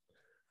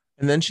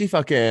 And then she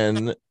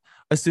fucking,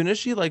 as soon as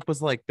she like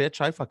was like, bitch,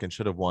 I fucking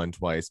should have won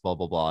twice, blah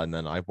blah blah, and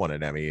then I've won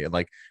an Emmy, and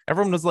like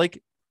everyone was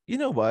like, you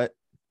know what?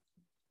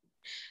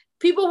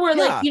 People were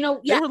like, you know,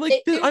 they were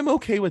like, I'm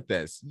okay with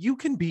this. You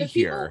can be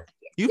here.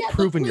 You've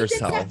proven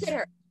yourself.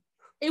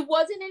 It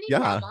wasn't any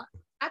drama.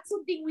 That's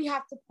something we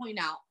have to point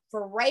out.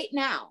 For right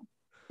now,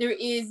 there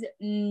is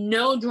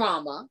no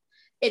drama.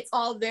 It's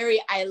all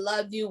very, I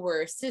love you.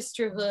 We're a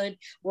sisterhood.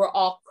 We're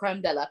all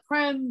creme de la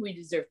creme. We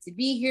deserve to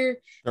be here.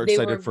 They're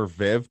excited for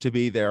Viv to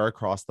be there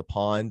across the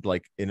pond,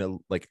 like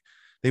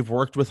they've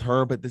worked with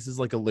her, but this is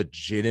like a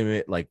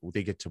legitimate, like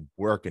they get to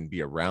work and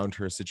be around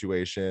her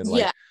situation.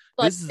 Like, yeah,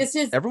 this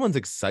is everyone's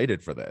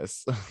excited for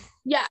this.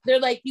 Yeah, they're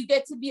like, you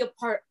get to be a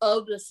part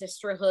of the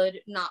sisterhood,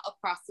 not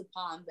across the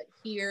pond, but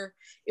here.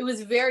 It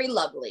was very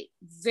lovely,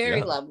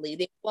 very lovely.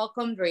 They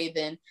welcomed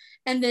Raven,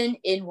 and then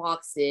in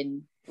walks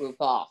in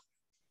RuPaul.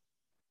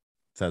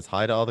 Says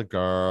hi to all the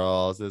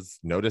girls,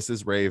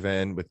 notices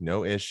Raven with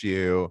no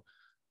issue,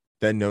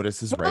 then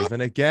notices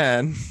Raven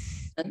again.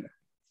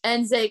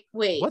 And it's like,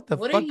 wait, what the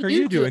fuck are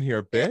you doing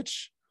here,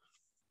 bitch?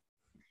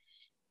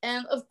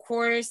 And of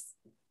course,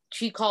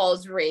 she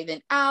calls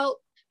Raven out.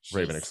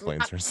 Raven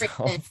explains herself.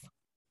 Raven,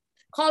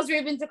 calls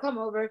Raven to come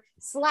over,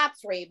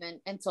 slaps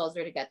Raven, and tells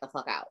her to get the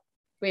fuck out.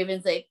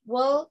 Raven's like,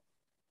 well,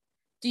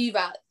 do you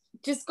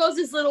just goes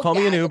this little call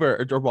me an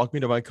Uber or walk me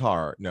to my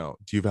car. No.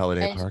 Do you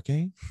validate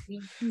parking?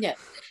 No.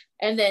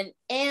 And then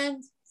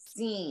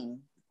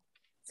scene.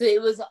 So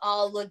it was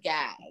all a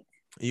gag.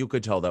 You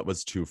could tell that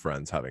was two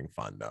friends having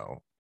fun,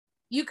 though.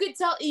 You could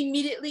tell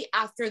immediately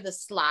after the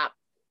slap.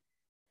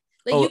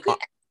 Like, you could.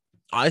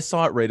 I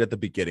saw it right at the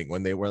beginning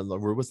when they were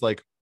was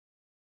like,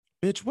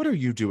 bitch, what are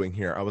you doing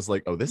here? I was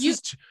like, oh, this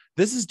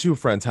is two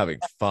friends having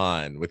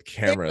fun with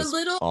cameras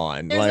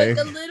on. There's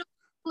like a little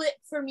split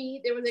for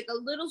me. There was like a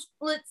little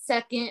split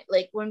second,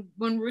 like when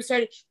Ru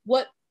started,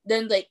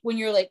 then like when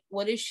you're like,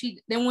 what is she?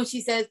 Then when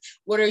she says,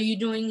 what are you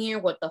doing here?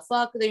 What the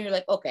fuck? Then you're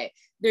like, okay,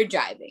 they're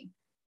jiving.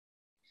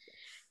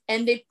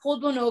 And they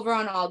pulled one over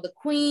on all the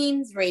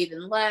queens.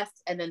 Raven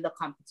left, and then the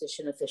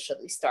competition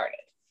officially started.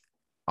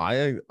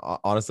 I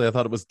honestly, I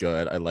thought it was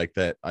good. I like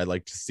that. I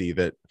like to see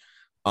that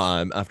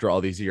after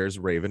all these years,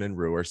 Raven and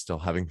Ru are still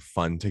having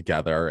fun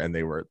together, and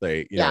they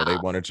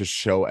wanted to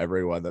show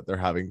everyone that they're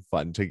having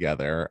fun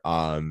together.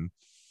 I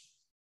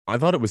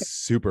thought it was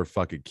super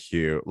fucking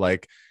cute,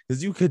 like,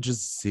 because you could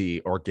just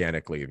see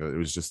organically that it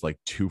was just like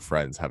two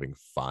friends having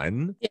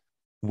fun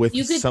with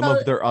some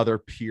of their other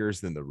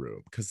peers in the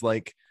room, because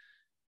like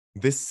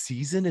this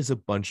season is a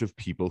bunch of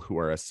people who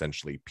are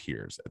essentially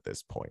peers at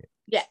this point.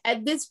 Yeah,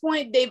 at this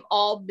point, they've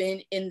all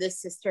been in the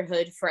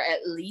sisterhood for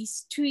at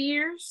least 2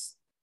 years.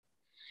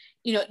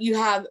 You know, you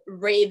have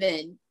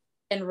Raven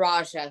and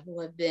Raja,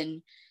 who have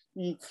been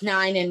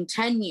 9 and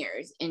 10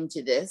 years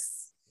into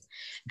this.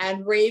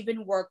 And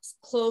Raven works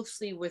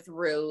closely with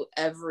Ru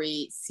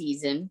every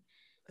season.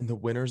 And the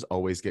winners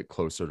always get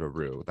closer to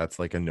Ru. That's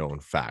like a known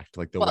fact.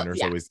 Like the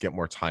winners always get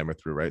more time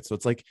with Ru, right? So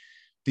it's like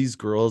these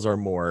girls are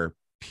more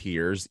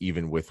peers,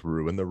 even with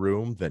Ru in the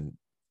room, than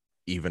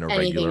even a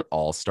regular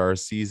all-star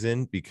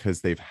season, because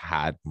they've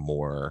had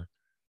more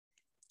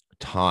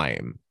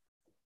time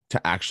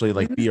to actually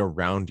like be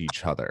around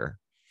each other.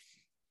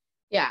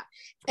 Yeah.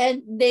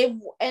 And a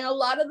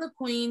lot of the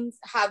queens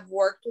have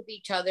worked with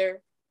each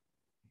other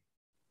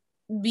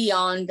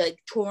beyond like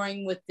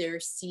touring with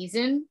their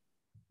season.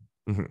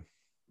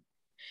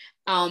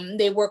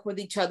 They work with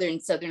each other in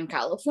Southern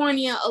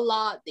California a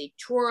lot. They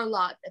tour a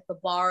lot at the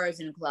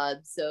bars and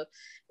clubs. So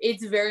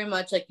it's very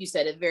much, like you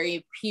said, a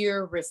very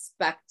peer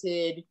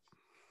respected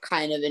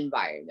kind of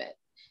environment.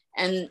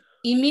 And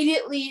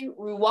immediately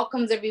Ru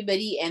welcomes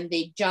everybody, and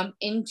they jump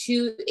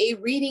into a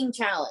reading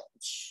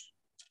challenge.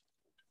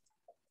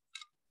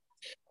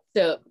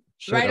 So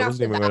shit, I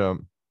wasn't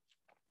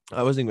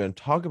even going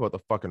to talk about the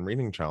fucking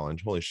reading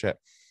challenge. Holy shit.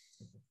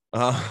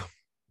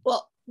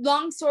 Well,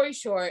 long story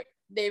short,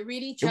 they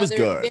read each other. It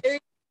was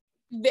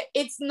good.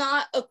 It's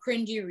not a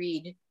cringy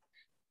read.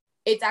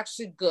 It's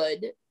actually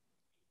good.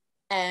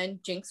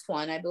 And Jinx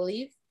won, I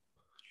believe.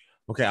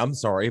 Okay, I'm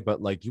sorry,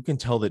 but like you can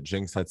tell that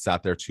Jinx had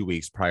sat there 2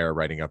 weeks prior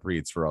writing up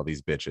reads for all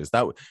these bitches.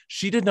 That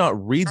she did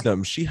not read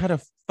them. She had a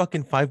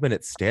fucking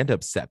 5-minute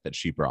stand-up set that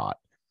she brought.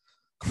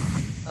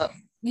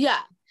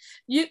 Yeah.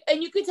 You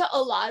could tell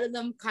a lot of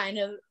them kind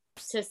of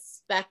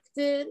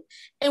suspected.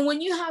 And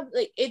when you have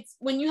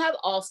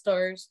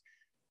all-stars,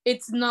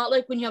 it's not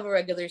like when you have a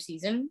regular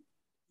season.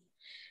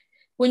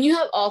 When you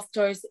have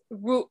all-stars,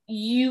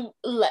 you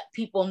let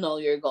people know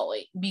you're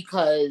going,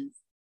 because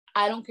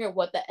I don't care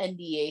what the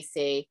NDA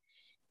say.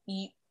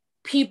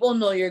 People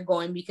know you're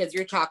going because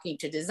you're talking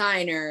to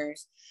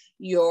designers,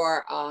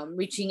 you're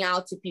reaching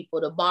out to people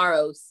to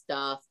borrow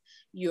stuff,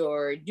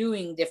 you're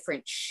doing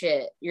different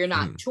shit, you're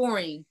not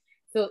touring.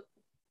 So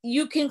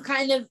you can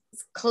kind of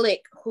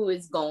click who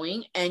is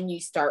going, and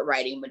you start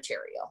writing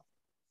material.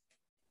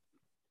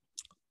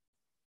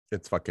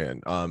 It's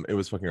fucking it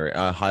was fucking great.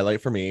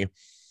 Highlight for me,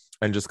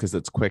 and just because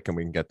it's quick and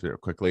we can get through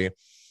it quickly,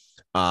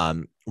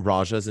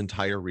 Raja's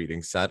entire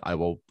reading set I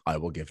will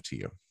give to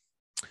you.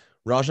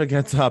 Raja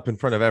gets up in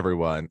front of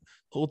everyone,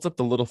 holds up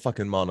the little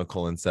fucking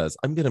monocle, and says,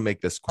 I'm gonna make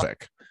this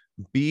quick.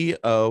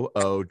 BOOGERS,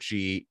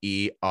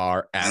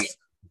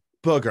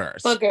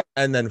 boogers.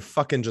 And then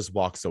fucking just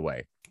walks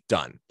away.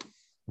 Done.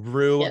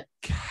 Ru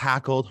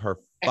cackled her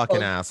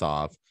fucking ass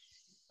off.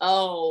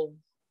 Oh,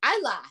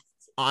 I laughed.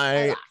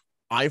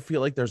 I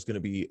feel like there's going to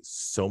be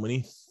so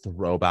many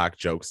throwback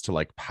jokes to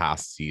like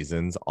past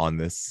seasons on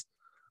this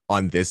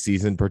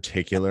season in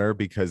particular,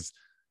 because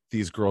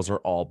these girls are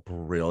all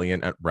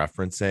brilliant at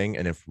referencing.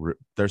 And if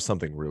there's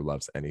something Rue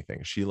loves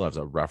anything, she loves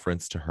a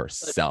reference to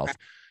herself.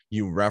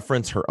 You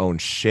reference her own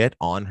shit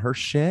on her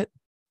shit,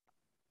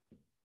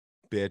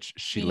 bitch,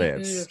 she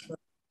lives.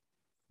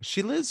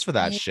 She lives for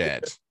that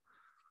shit.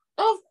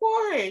 Of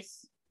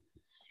course.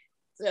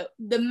 So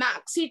the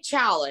maxi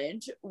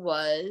challenge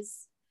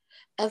was,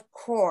 of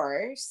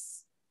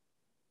course,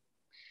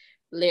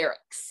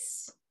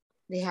 lyrics.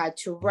 They had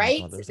to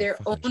write their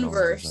own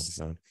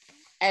verse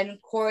and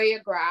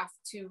choreograph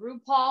to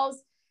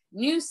RuPaul's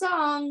new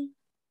song,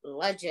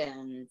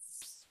 Legends.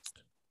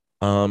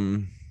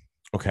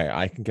 Okay,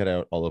 I can get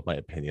out all of my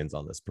opinions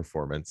on this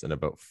performance in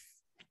about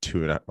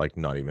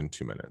not even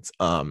 2 minutes.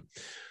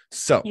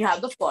 So you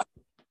have the floor.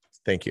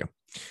 Thank you.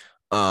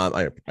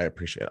 I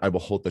appreciate it. I will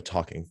hold the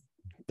talking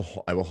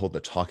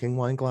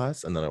wine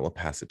glass, and then I will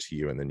pass it to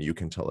you, and then you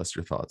can tell us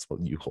your thoughts while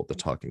you hold the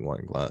talking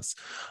wine glass.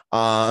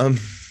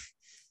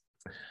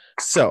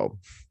 So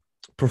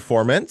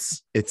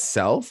performance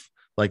itself,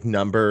 like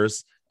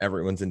numbers,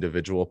 everyone's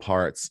individual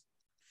parts,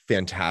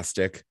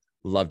 fantastic.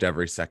 Loved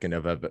every second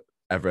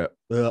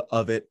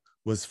of it.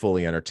 Was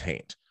fully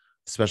entertained,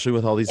 especially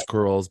with all these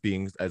girls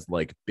being as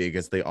like big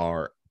as they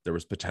are. There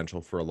was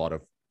potential for a lot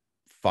of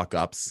fuck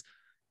ups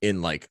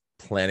in like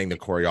planning the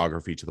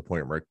choreography to the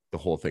point where the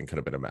whole thing could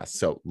have been a mess.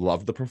 So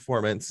love the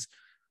performance.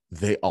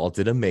 They all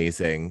did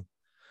amazing.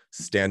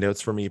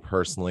 Standouts for me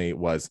personally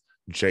was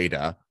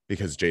Jada,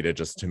 because Jada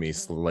just to me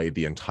slayed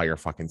the entire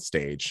fucking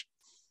stage.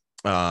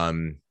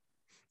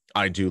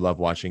 I do love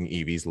watching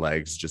Evie's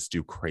legs just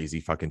do crazy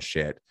fucking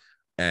shit.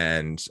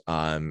 And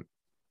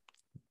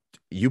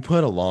you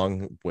put a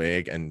long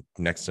wig and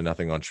next to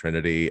nothing on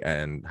Trinity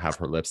and have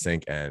her lip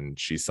sync and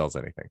she sells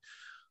anything.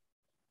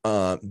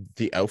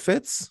 The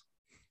outfits,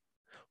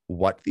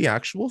 what the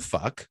actual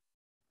fuck?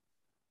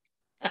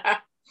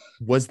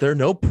 Was there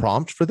no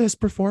prompt for this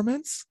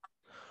performance?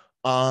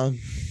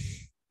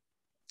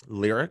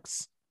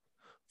 Lyrics,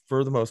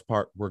 for the most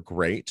part, were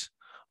great.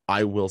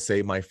 I will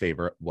say my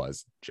favorite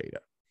was Jada.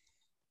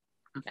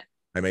 Okay.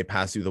 I may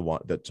pass you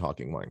the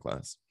talking wine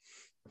glass.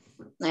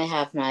 I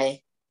have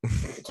my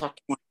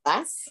talking wine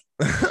glass.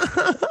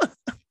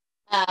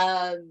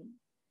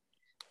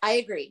 I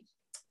agree.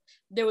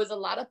 There was a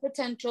lot of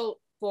potential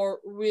for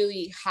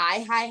really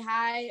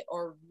high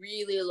or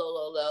really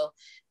low,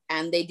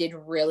 and they did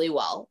really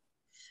well.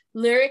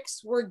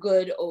 Lyrics were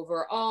good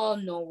overall,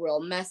 no real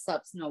mess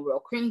ups, no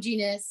real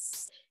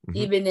cringiness,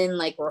 even in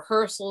like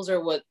rehearsals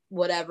or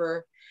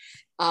whatever.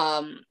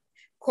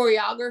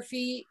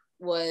 Choreography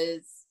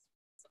was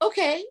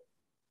okay.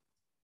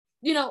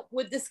 You know,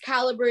 with this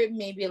caliber, it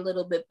may be a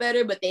little bit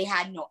better, but they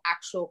had no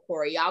actual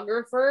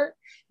choreographer.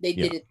 They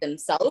did it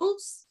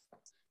themselves.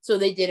 So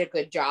they did a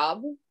good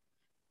job.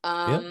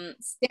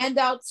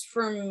 Standouts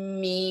for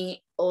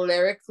me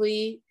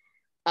lyrically,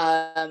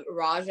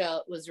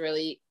 Raja was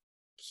really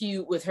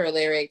cute with her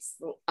lyrics,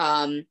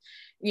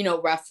 you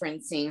know,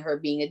 referencing her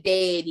being a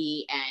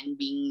deity and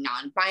being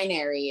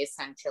non-binary,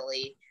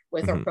 essentially,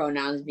 with her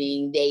pronouns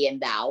being they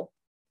and thou.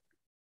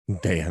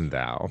 They and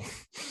thou.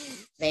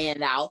 They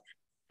and thou.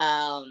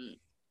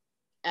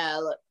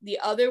 The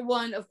other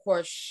one, of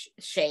course,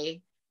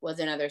 Shay was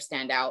another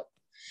standout.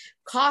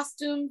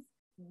 Costume,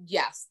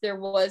 yes, there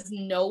was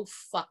no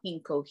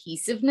fucking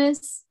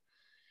cohesiveness.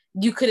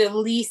 You could at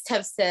least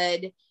have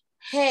said,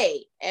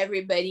 hey,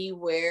 everybody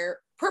wear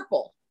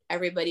purple,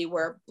 everybody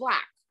wear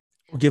black,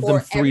 or give them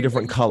 3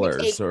 different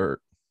colors, or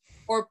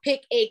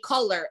pick a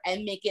color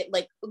and make it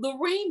like the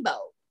rainbow.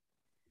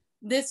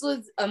 This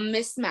was a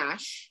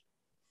mismatch.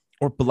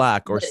 Or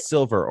black or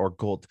silver or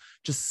gold,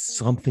 just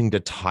something to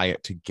tie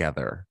it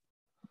together.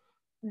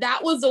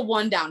 That was the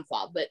one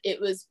downfall, but it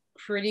was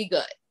pretty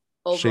good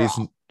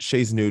overall.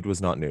 Shay's nude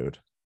was not nude.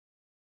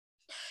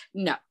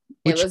 No,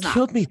 it was not.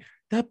 Killed me.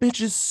 That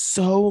bitch is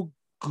so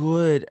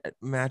good at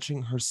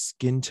matching her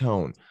skin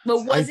tone.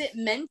 But was it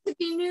meant to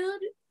be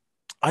nude?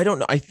 I don't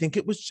know. I think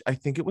it was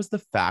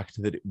the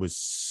fact that it was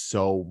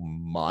so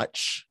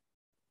much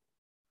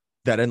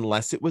that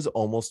unless it was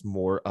almost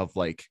more of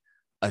like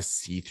a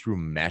see-through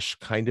mesh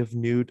kind of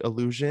nude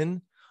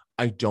illusion,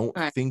 I don't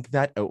think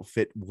that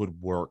outfit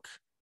would work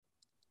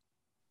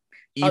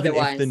even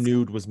if the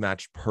nude was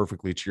matched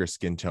perfectly to your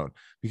skin tone,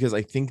 because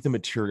I think the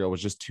material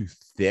was just too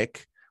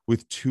thick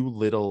with too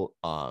little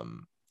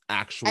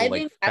actual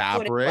like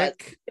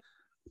fabric.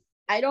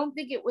 I don't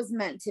think it was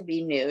meant to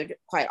be nude,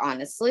 quite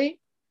honestly.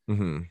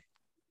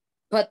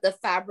 But the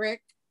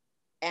fabric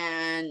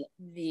and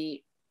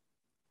the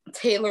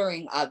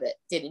tailoring of it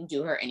didn't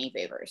do her any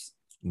favors.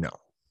 No.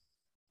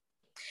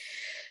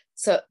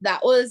 So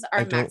that was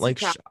our.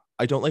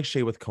 I don't like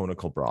Shay with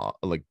conical bra,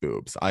 like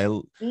boobs.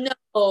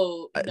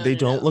 They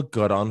don't look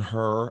good on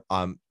her.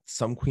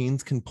 Some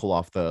queens can pull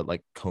off the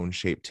like cone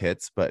shaped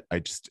tits, but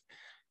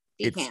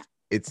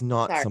it's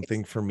not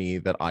something for me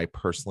that I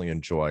personally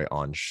enjoy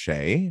on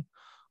Shay.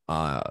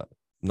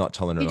 Not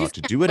telling her not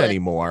to do it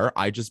anymore.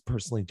 I just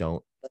personally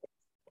don't.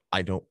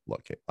 I don't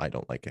like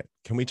it.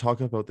 Can we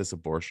talk about this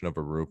abortion of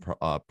a Rue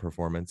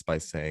performance by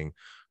saying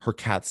her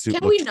cat suit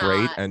Can we looked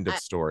great? not? End of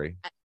story.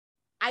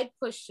 I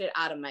pushed it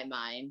out of my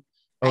mind.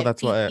 Oh, I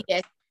that's why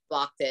BTS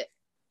blocked it.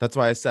 that's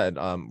why I said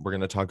we're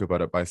gonna talk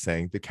about it by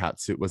saying the cat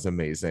suit was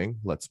amazing.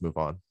 Let's move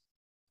on.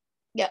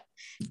 Yep.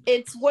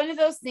 It's one of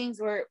those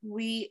things where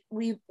we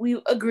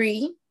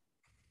agree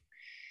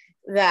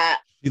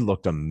that She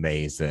looked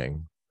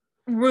amazing.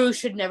 Rue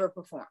should never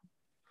perform.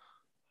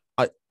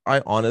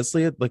 I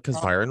honestly, like,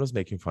 because Byron was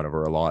making fun of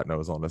her a lot, and I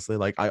was honestly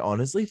like, I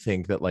honestly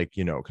think that, like,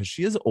 you know, because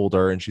she is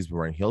older and she's been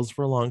wearing heels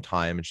for a long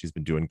time and she's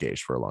been doing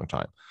gauge for a long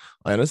time.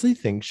 I honestly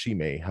think she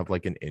may have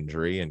like an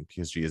injury, and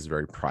because she is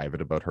very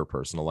private about her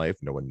personal life,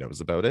 no one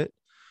knows about it.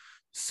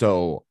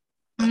 So,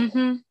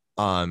 I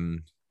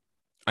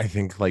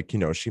think, like, you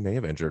know, she may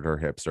have injured her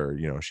hips, or,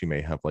 you know, she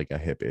may have like a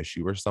hip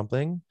issue or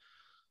something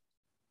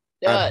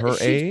at her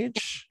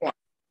age.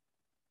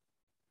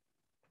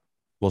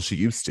 Well, she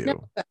used to.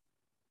 No.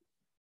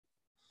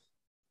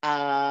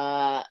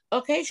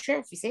 Okay, sure,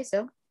 if you say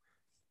so.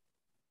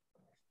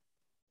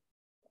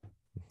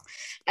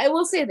 I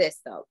will say this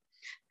though.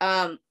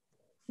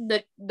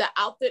 The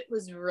outfit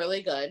was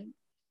really good.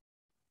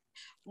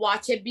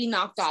 Watch it be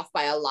knocked off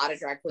by a lot of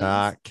drag queens.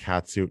 That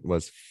catsuit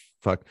was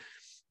fuck.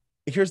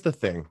 Here's the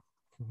thing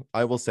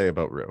I will say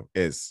about Rue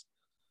is,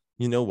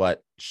 you know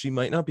what? She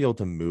might not be able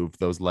to move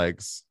those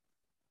legs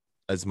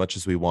as much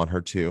as we want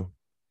her to.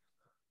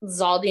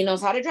 Zaldy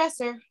knows how to dress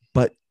her.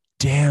 But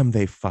damn,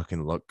 they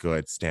fucking look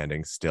good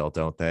standing still,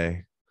 don't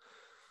they?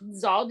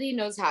 Zaldy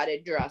knows how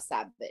to dress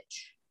that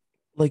bitch.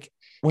 Like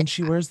when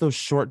she wears those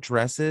short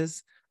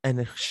dresses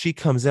and she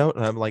comes out,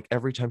 and I'm like,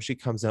 every time she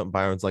comes out and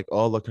Byron's like,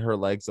 oh, look at her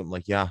legs. I'm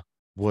like, yeah,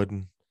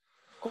 wooden.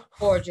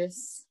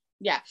 Gorgeous.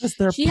 Yeah. Because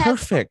they're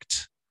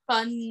perfect.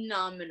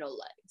 Phenomenal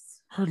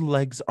legs. Her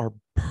legs are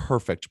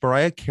perfect.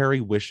 Mariah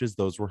Carey wishes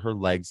those were her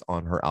legs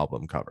on her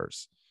album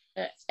covers.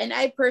 And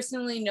I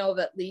personally know of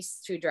at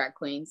least 2 drag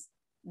queens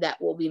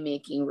that will be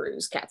making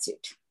Rue's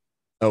catsuit.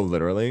 Oh,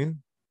 literally?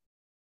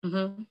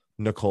 Mm-hmm.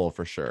 Nicole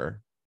for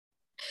sure.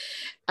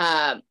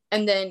 And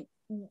then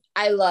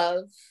I'm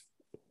a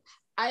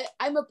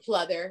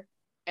pleather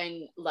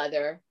and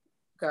leather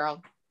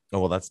girl. Oh,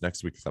 well, that's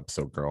next week's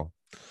episode, girl.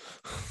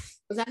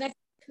 Was that next?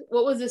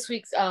 What was this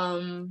week's?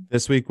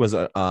 This week was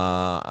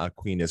a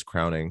Queen is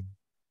Crowning.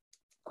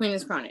 Queen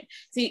is Crowning.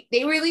 See,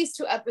 they released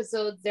 2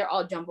 episodes. They're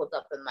all jumbled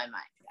up in my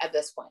mind at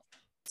this point.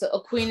 So a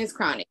Queen is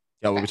Crowning.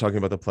 Yeah, we'll be talking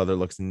about the pleather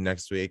looks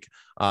next week.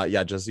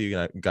 Yeah, just so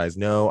you guys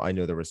know, I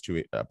know there was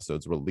 2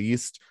 episodes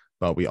released,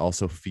 but we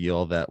also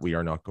feel that we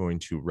are not going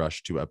to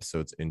rush 2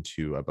 episodes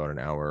into about an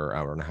hour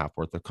and a half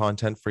worth of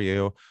content for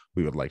you.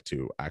 We would like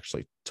to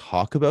actually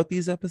talk about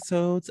these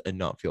episodes and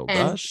not feel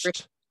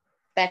rushed.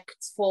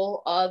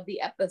 Respectful of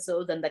the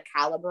episodes and the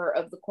caliber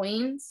of the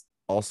queens.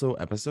 Also,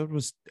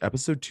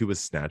 episode 2 was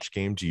Snatch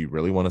Game. Do you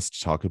really want us to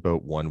talk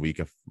about 1 week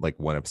of like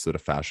 1 episode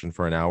of fashion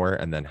for an hour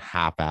and then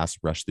half-ass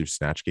rush through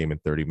Snatch Game in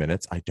 30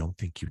 minutes? I don't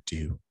think you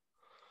do.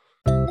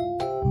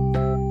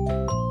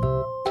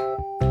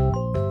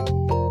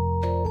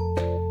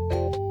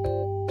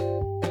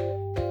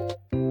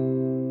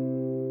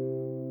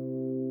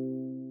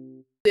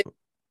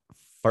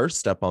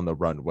 First up on the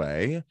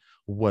runway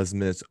was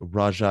Miss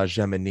Roger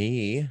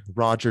Gemini.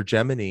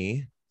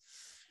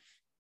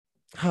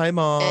 Hi,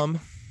 Mom.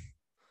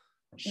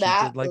 She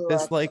did like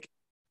this like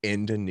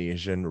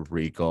Indonesian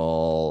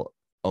regal,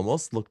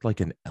 almost looked like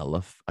an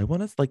elephant. I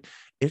want to like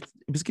it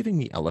was giving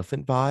me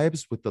elephant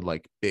vibes with the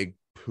like big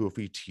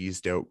poofy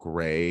teased out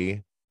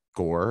gray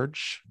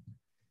gorge.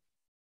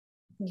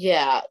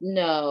 Yeah,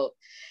 no.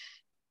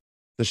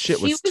 The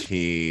shit was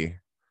tea.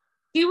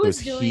 He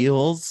was doing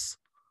heels.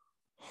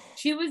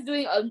 She was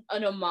doing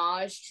an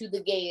homage to the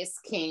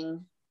gayest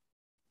king.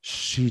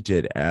 She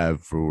did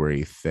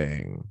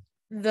everything.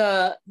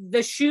 The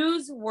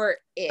shoes were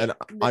it. And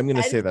I'm going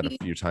to say that a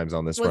few times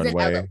on this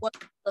runway.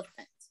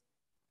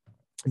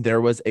 There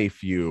was a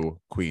few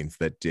queens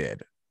that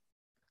did.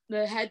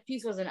 The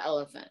headpiece was an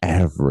elephant.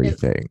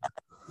 Everything.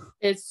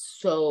 It's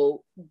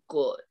so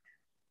good.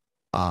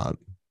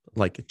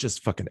 Like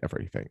just fucking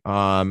everything.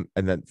 And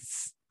then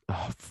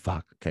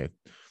fuck. Okay.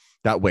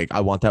 That wig. I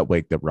want that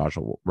wig that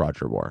Roger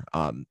wore.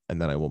 And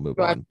then I will move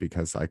on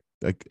because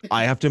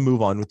I have to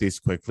move on with these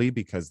quickly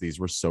because these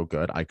were so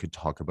good. I could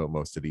talk about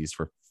most of these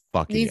for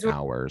fucking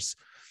hours.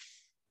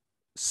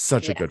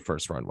 Such a good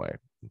first runway.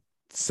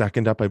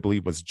 Second up, I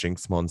believe, was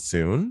Jinx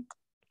Monsoon.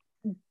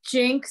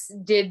 Jinx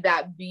did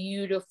that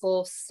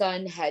beautiful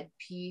sun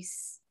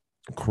headpiece.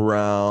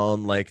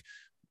 Crown, like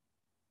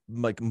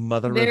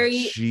Mother of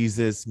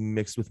Jesus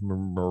mixed with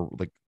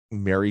like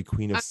Mary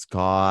Queen of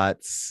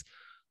Scots.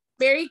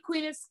 Mary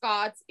Queen of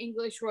Scots,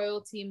 English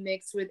royalty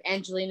mixed with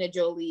Angelina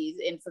Jolie's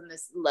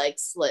infamous leg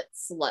slit.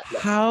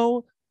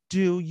 How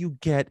do you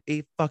get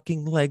a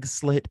fucking leg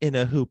slit in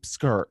a hoop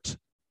skirt?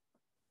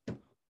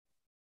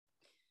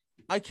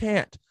 I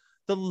can't.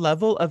 The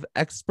level of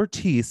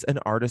expertise and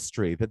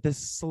artistry that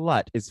this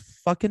slut is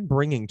fucking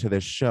bringing to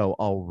this show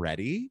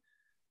already.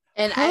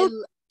 And how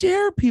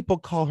dare people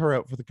call her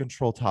out for the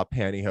control top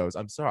pantyhose?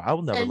 I'm sorry, I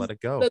will never let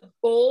it go.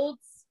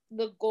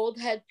 The gold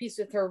headpiece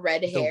with her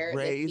red hair, the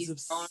rays of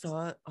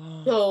sun,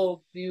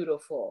 so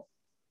beautiful.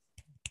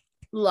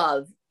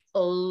 Love.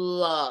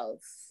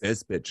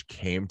 This bitch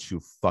came to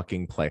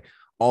fucking play.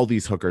 All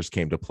these hookers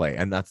came to play,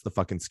 and that's the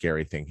fucking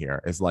scary thing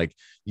here. Is like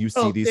you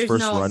see these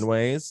first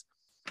runways,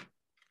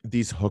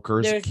 these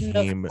hookers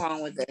came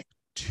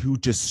to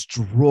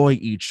destroy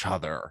each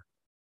other.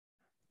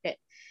 Okay.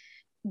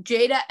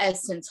 Jada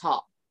Essence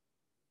Hall.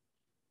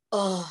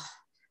 Oh,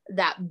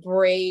 that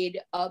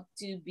braid up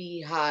to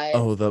Beehive.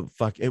 Oh, the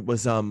fuck! It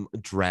was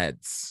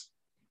dreads.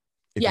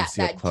 If you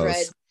see that up close.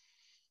 Dread.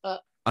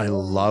 I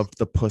loved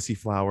the pussy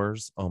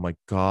flowers. Oh my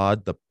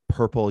god, the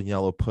purple and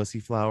yellow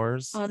pussy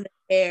flowers on the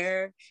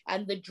hair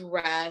and the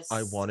dress.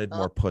 I wanted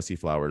more pussy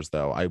flowers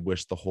though. I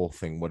wish the whole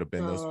thing would have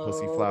been those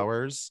pussy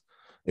flowers.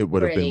 It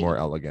would have been more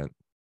elegant.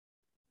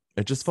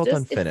 It just felt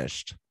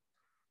unfinished.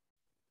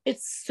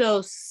 It's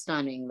so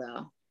stunning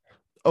though.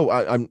 Oh,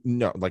 I'm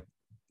no, like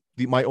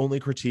my only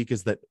critique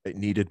is that it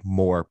needed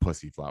more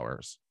pussy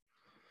flowers.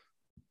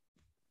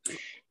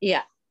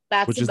 Yeah.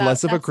 Which is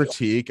less of a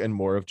critique and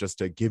more of just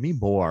a give me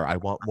more. I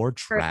want more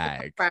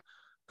drag.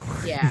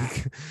 Yeah.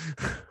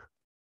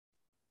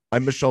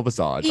 I'm Michelle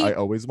Visage. I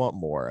always want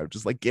more. I'm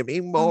just like, give me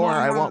more.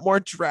 I want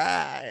more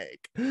drag.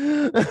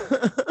 Then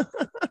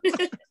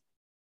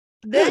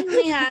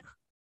we have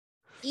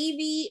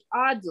Evie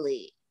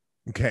Oddly.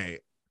 Okay.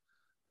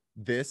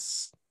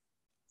 This,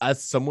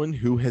 as someone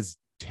who has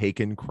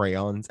taken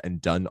crayons and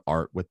done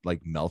art with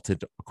like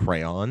melted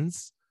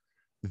crayons,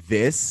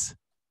 this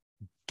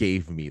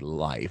gave me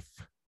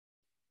life.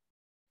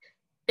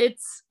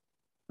 It's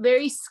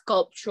very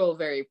sculptural,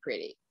 very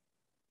pretty.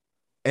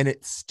 And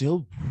it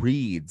still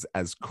reads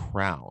as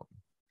crown.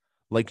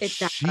 Like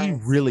she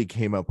really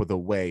came up with a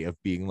way of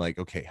being like,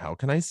 okay, how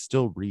can I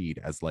still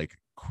read as like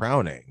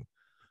crowning,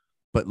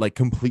 but like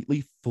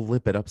completely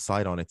flip it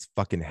upside on its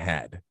fucking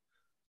head.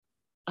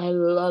 I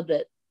love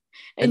it.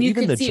 And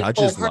even the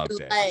judges loved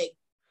it.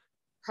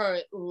 Her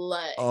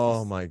legs.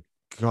 Oh my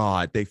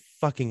God. They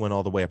fucking went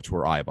all the way up to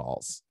her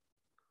eyeballs.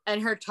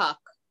 And her tuck.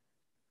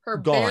 Her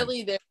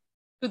barely there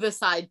to the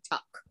side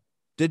tuck.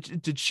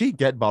 Did she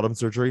get bottom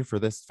surgery for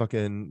this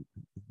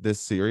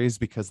series?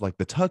 Because like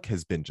the tuck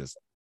has been just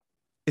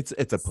it's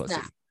a pussy.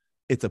 Snap.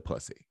 It's a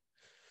pussy.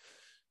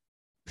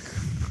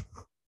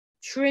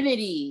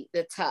 Trinity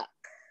the tuck.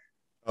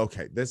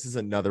 Okay, this is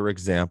another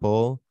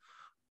example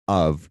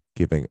of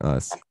giving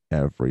us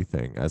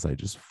everything as I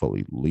just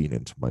fully lean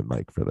into my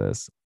mic for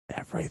this.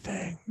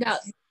 Everything. Now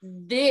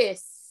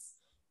this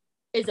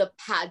is a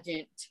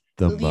pageant.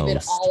 Leave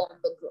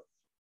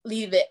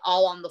it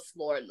all on the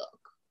floor look.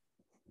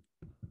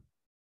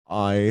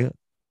 I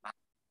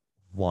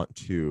want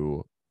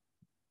to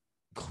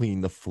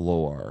clean the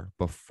floor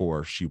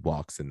before she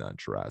walks in that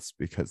dress,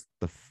 because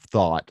the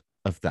thought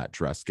of that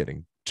dress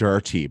getting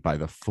dirty by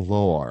the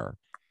floor.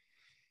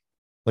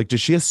 Like, does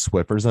she have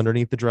Swiffers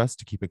underneath the dress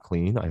to keep it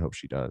clean? I hope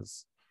she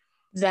does.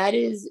 That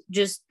is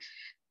just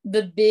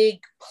the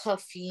big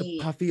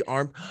puffy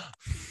arm.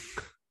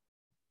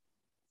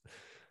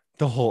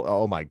 The whole,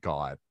 oh my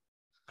God.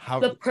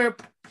 The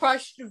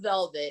crushed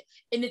velvet,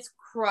 and it's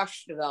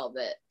crushed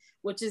velvet,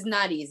 which is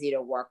not easy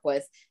to work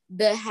with.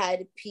 The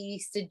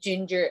headpiece, the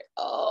ginger.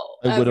 Oh,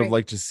 I would have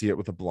liked to see it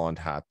with a blonde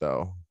hat,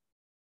 though.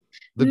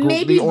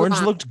 The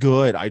orange looked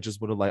good. I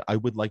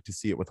would like to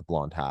see it with a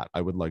blonde hat.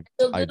 I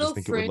just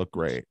think it would look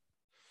great.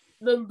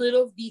 The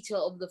little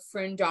detail of the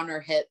fringe on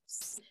her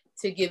hips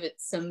to give it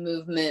some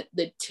movement.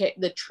 The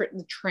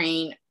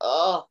train.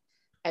 Oh,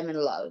 I'm in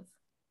love.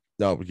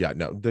 No, yeah,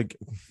 no.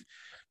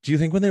 Do you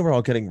think when they were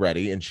all getting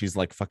ready and she's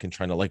like fucking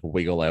trying to like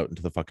wiggle out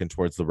into the fucking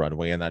towards the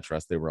runway in that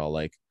dress, they were all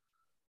like,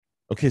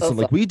 okay, so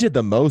like we did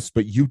the most,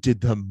 but you did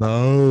the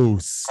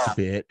most,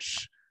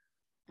 bitch.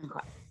 Okay.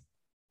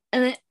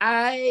 And then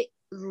I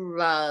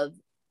love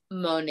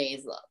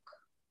Monet's look.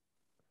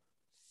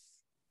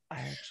 I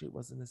actually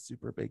wasn't a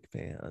super big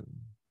fan.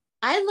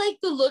 I like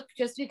the look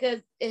just because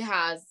it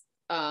has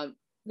the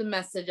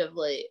message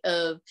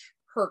of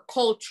her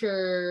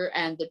culture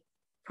and the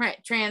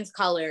trans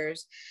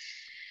colors.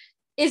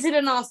 Is it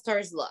an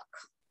all-stars look?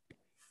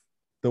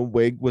 The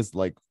wig was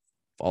like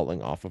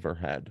falling off of her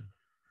head.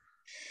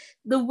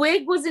 The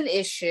wig was an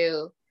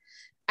issue.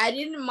 I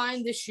didn't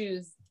mind the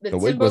shoes. The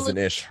wig was an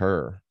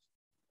issue.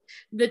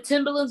 The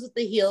Timberlands with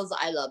the heels,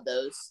 I love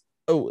those.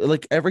 Oh,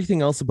 like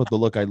everything else about the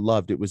look I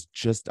loved. It was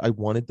just, I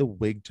wanted the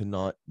wig to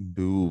not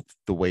move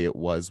the way it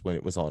was when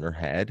it was on her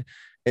head.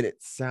 And it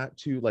sat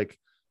to like,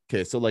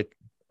 okay, so like,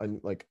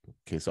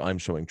 so I'm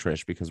showing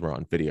Trish because we're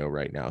on video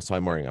right now. So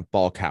I'm wearing a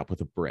ball cap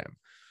with a brim.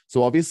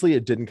 So obviously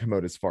it didn't come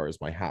out as far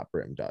as my hat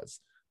brim does,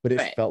 but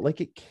it felt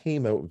like it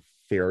came out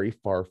very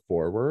far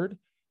forward,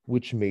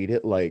 which made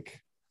it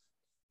like,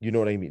 you know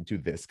what I mean? Do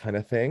this kind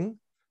of thing.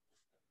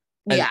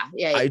 And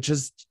yeah. I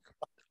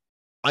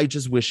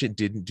just wish it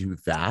didn't do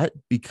that,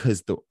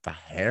 because the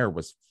hair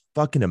was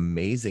fucking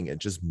amazing. It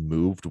just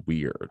moved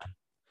weird.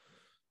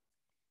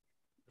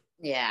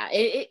 Yeah,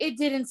 it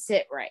didn't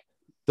sit right.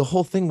 The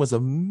whole thing was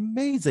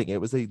amazing. It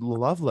was a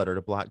love letter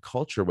to Black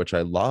culture, which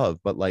I love,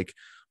 but like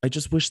I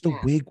just wish the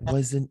wig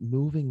wasn't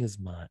moving as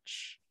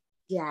much.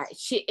 Yeah, I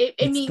It's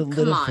the mean, come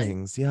little on.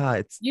 things.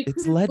 Yeah, You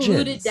it's could have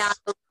glued it Legends. down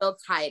a little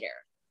tighter.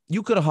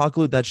 You could have hot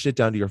glued that shit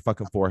down to your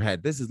fucking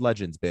forehead. This is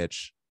Legends,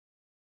 bitch.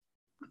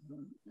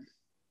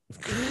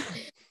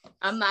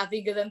 I'm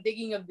laughing because I'm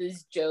thinking of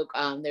this joke.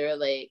 They were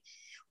like,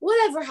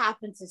 whatever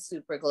happened to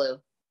super glue?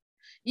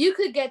 You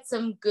could get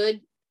some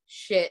good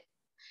shit.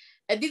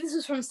 I think this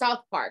was from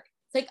South Park.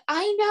 It's like,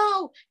 I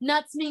know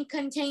nuts mean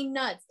contain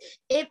nuts.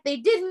 If they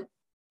didn't,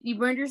 you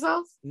burned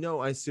yourself? No,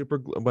 I super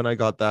when I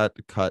got that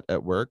cut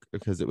at work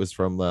because it was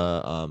from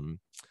the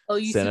oh,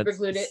 you super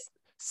glued it?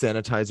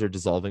 Sanitizer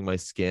dissolving my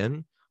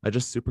skin. I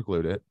just super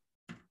glued it.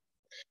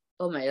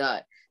 Oh my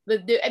god.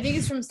 But I think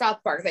it's from South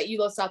Park, that you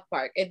love South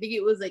Park. I think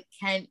it was like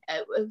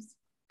it was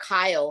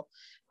Kyle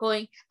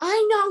going,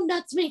 I know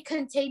nuts may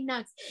contain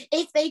nuts.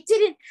 If they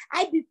didn't,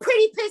 I'd be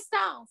pretty pissed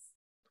off.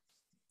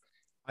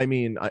 I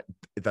mean,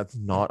 that's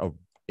not an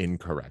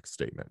incorrect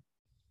statement.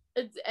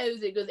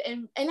 It goes,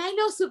 and I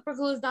know super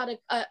glue is not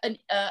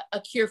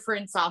a cure for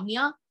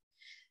insomnia.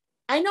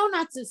 I know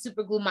not to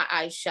super glue my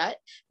eyes shut.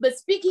 But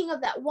speaking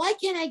of that, why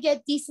can't I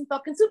get decent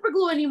fucking super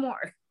glue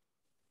anymore?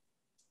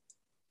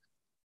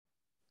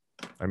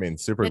 I mean,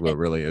 super glue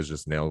really is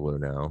just nail glue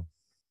now.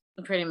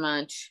 Pretty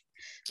much.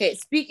 Okay,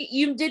 speaking,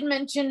 you did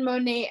mention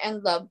Monet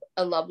and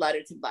a love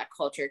letter to Black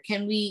culture.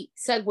 Can we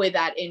segue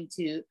that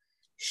into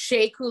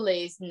Shea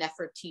Coulee's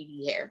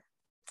Nefertiti hair?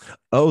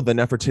 Oh, the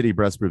Nefertiti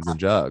breast boobs and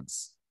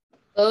jugs.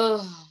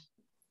 Oh,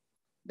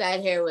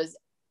 that hair was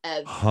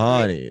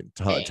honey.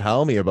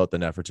 Tell me about the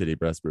Nefertiti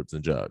breast boobs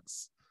and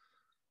jugs.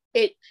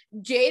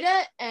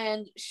 Jada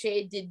and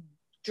Shea did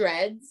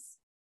dreads,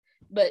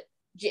 but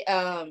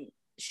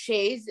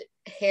Shea's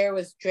hair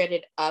was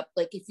dreaded up.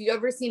 Like if you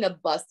ever seen a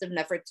bust of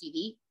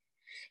Nefertiti,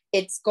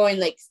 it's going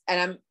like,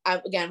 and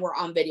I'm again, we're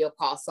on video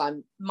call, so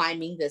I'm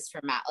miming this for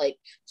Matt, like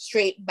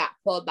straight back,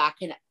 pull back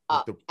and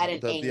up at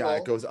an angle. Yeah,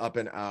 it goes up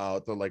and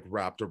out. They're like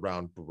wrapped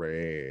around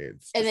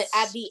braids. And then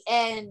at the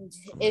end,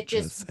 it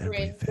just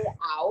brings it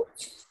out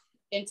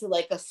into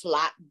like a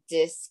flat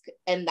disc,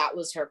 and that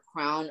was her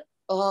crown.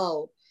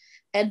 Oh,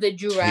 and the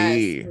dress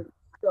was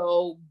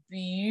so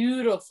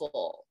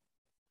beautiful.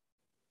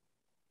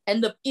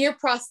 And the ear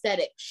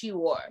prosthetic she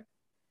wore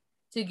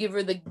to give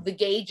her the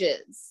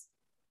gauges.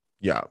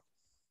 Yeah.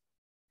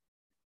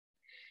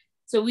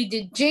 So we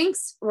did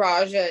Jinx,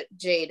 Raja,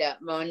 Jada,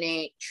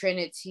 Monet,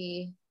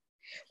 Trinity.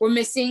 We're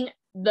missing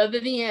the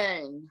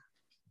Vivienne.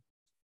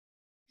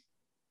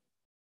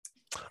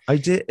 I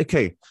did.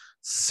 Okay.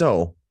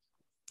 So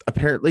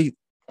apparently,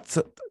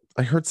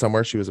 I heard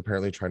somewhere she was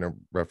apparently trying to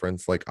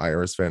reference like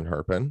Iris Van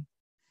Herpen.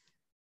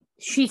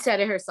 She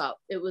said it herself.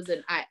 It was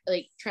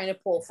like trying to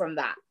pull from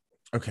that.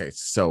 Okay.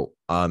 So,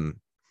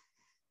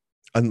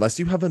 unless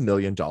you have $1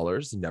 million,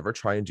 never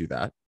try and do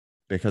that.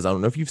 Because I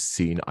don't know if you've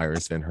seen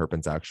Iris Van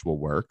Herpen's actual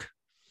work.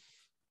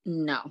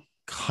 No.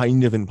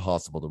 Kind of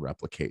impossible to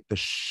replicate. The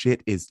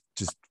shit is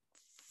just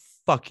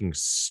fucking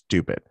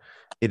stupid.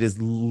 It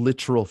is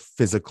literal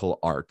physical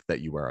art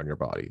that you wear on your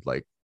body.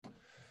 Like,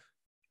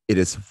 it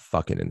is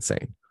fucking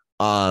insane.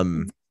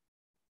 I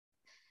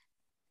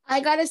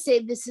gotta say,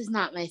 this is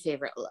not my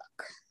favorite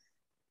look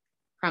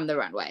from the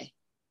runway.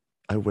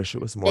 I wish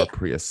it was more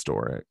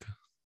prehistoric.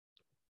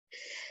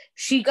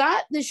 She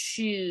got the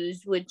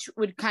shoes, which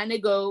would kind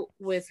of go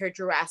with her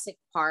Jurassic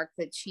Park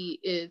that she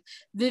is.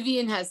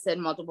 Vivienne has said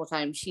multiple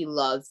times she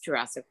loves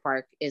Jurassic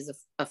Park, is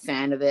a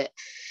fan of it.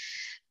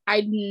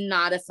 I'm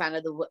not a fan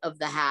of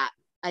the hat.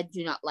 I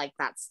do not like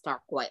that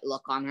stark white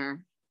look on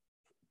her.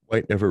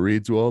 White never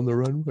reads well on the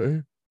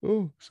runway.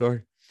 Oh,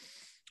 sorry.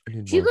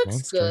 She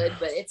looks good,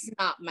 but it's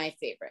not my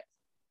favorite.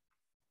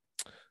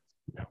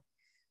 No.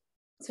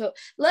 So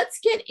let's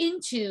get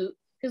into,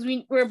 because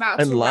we're about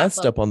to. And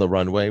last up on the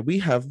runway, we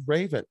have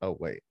Raven. Oh,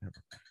 wait.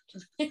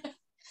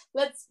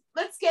 let's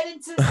get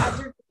into this as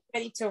we're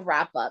ready to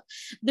wrap up.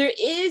 There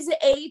is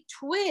a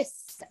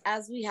twist,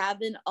 as we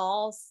have in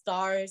All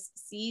Stars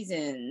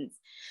seasons.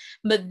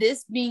 But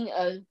this being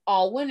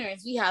all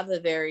winners, we have a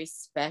very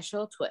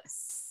special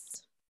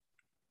twist.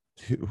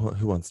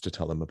 Who wants to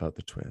tell them about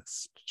the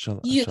twist? Shall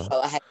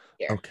go ahead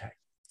here. Okay.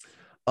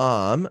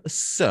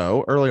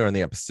 So earlier in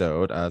the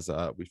episode, as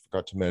we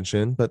forgot to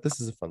mention, but this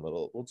is a fun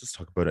little, we'll just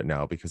talk about it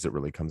now because it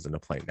really comes into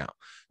play now.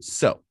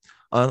 So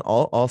on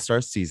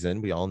All-Star season,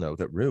 we all know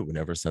that Rue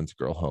never sends a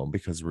girl home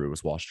because Rue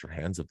has washed her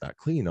hands of that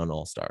clean on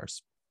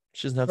All-Stars.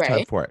 She doesn't have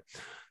time for it.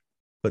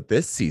 But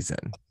this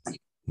season,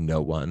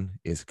 no one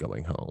is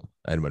going home.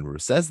 And when Rue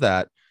says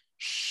that,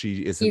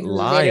 she isn't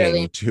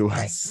lying to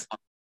us.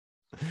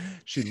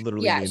 She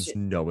literally means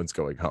no one's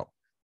going home.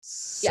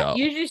 So. Yeah,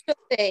 you just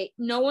say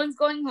no one's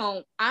going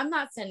home. I'm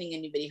not sending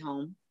anybody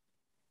home.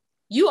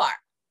 You are.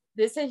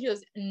 This says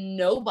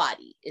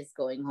nobody is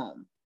going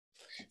home.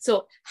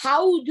 So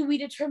how do we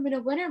determine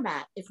a winner,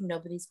 Matt, if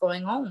nobody's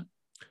going home?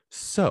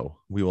 So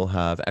we will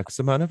have X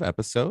amount of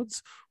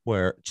episodes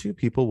where 2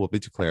 people will be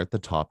declared the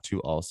top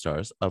 2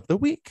 All-Stars of the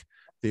week.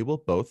 they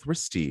will both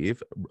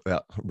receive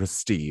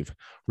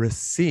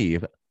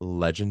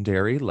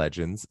Legendary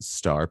Legends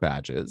star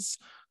badges,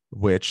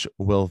 which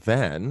they will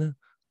then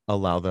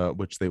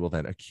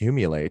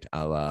accumulate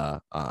a la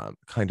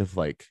kind of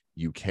like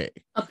UK.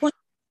 A point,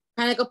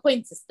 kind of like a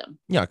point system.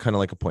 Yeah, kind of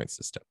like a point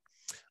system.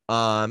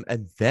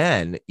 And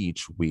then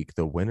each week,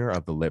 the winner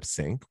of the lip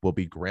sync will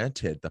be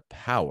granted the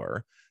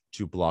power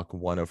to block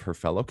one of her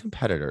fellow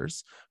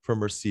competitors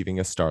from receiving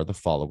a star the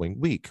following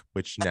week,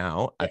 which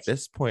now at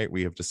this point,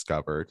 we have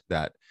discovered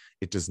that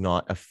it does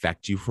not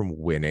affect you from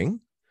winning.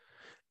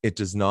 It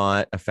does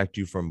not affect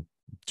you from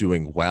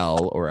doing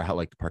well or how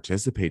like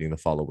participating the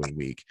following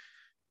week.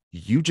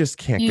 You just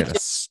can't get a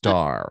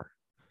star.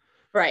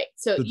 Right.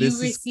 So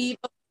you receive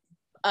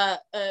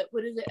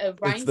what is it? A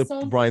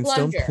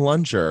rhinestone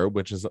plunger,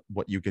 which is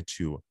what you get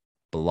to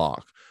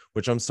block,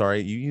 which I'm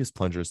sorry, you use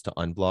plungers to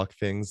unblock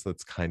things.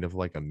 That's kind of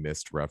like a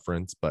missed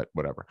reference, but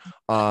whatever.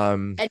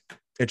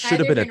 It should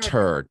have been a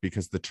turd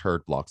because the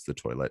turd blocks the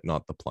toilet,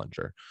 not the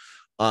plunger.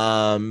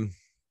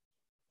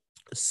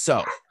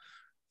 So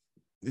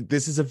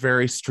this is a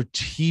very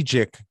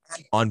strategic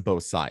on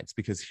both sides,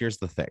 because here's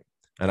the thing,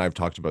 and I've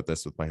talked about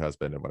this with my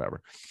husband and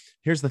whatever.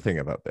 Here's the thing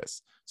about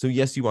this. So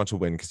yes, you want to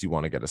win because you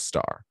want to get a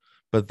star.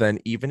 But then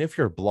even if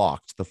you're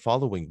blocked the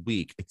following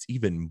week, it's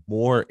even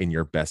more in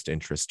your best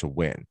interest to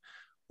win.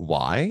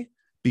 Why?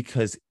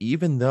 Because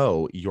even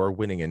though you're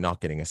winning and not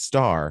getting a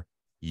star,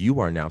 you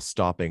are now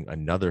stopping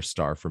another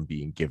star from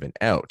being given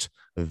out,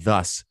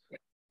 thus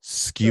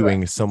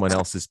skewing someone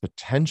else's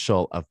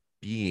potential of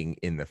being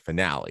in the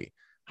finale.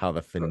 How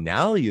the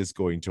finale is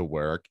going to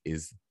work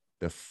is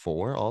the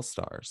 4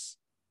 all-stars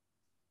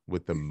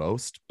with the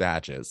most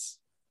badges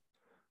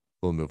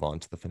will move on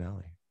to the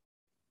finale.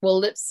 Will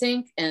lip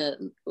sync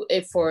and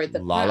for the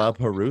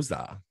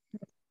Lollapalooza.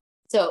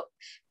 So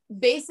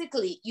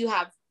basically, you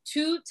have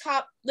 2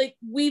 top, like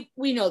we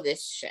know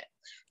this shit.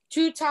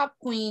 2 top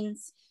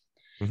queens.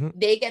 Mm-hmm.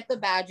 They get the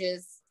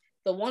badges.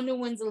 The one who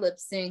wins a lip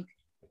sync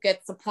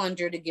gets the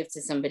plunger to give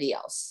to somebody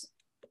else,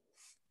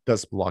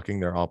 thus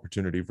blocking their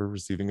opportunity for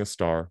receiving a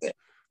star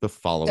the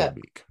following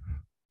week.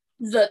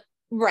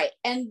 Right,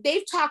 and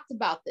they've talked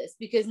about this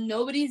because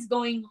nobody's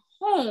going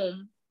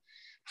home.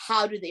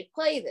 How do they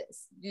play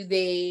this? Do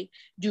they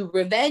do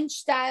revenge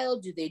style?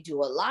 Do they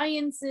do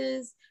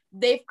alliances?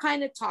 They've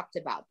kind of talked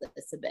about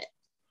this a bit.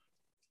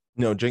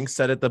 No, Jinx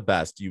said it the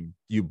best.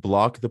 You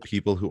block the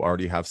people who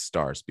already have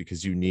stars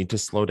because you need to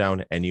slow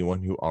down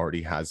anyone who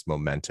already has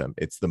momentum.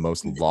 It's the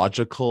most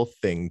logical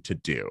thing to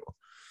do.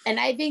 And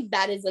I think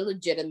that is a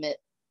legitimate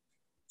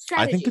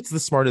strategy. I think it's the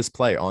smartest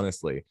play,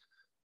 honestly.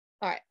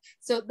 All right.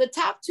 So the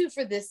top 2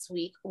 for this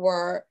week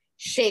were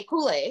Shea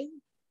Coulee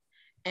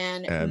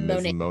and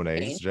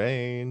Monet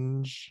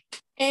Exchange.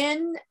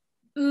 And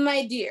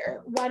my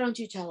dear, why don't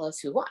you tell us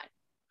who won?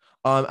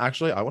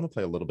 Actually, I want to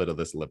play a little bit of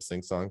this lip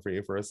sync song for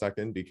you for a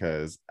second,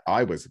 because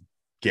I was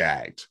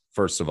gagged.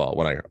 First of all,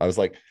 when I was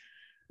like,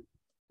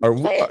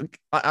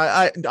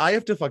 I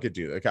have to fucking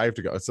do it. I have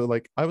to go. So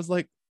like, I was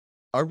like,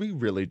 are we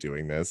really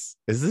doing this?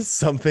 Is this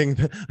something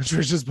that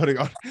Trisha's putting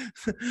on?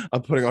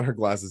 I'm putting on her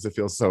glasses. It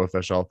feels so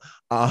official.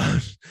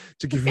 To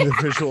give you the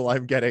visual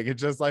I'm getting. It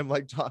just, I'm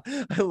like,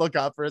 I look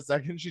up for a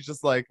second. She's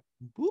just like,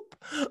 boop.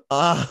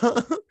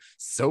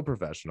 So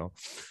professional.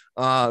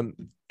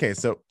 Okay,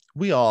 so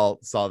we all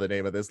saw the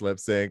name of this lip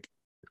sync,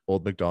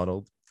 Old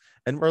MacDonald.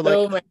 And we're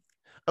like,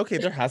 okay,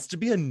 there has to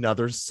be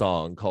another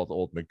song called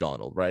Old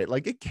MacDonald, right?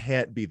 Like, it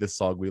can't be the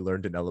song we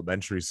learned in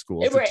elementary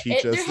school to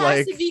teach us. There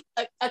has to be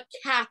a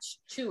catch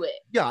to it.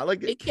 Yeah,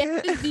 like it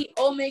can't just be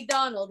Old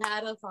MacDonald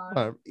had a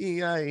farm.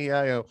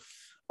 E-I-E-I-O.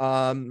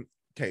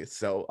 Okay,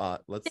 so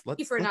let's Thank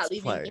you for not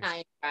leaving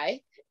behind, right?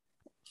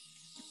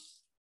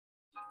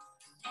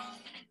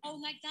 Old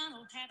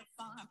MacDonald had a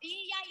farm.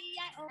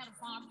 E-I-E-I-O had a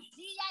farm.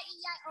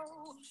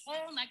 E-I-E-I-O.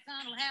 Old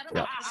MacDonald had a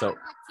farm. Yeah, so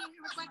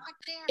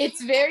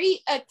it's very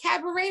a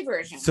cabaret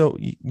version. So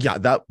yeah,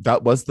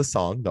 that was the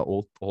song, the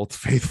old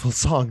faithful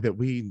song that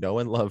we know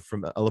and love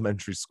from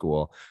elementary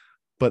school.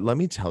 But let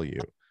me tell you,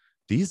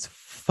 these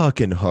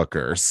fucking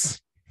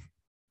hookers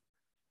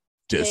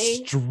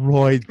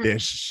destroyed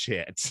this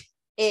shit.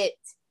 It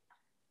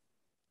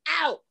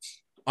out.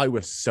 I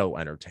was so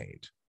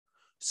entertained.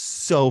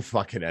 So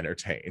fucking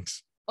entertained.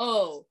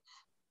 Oh,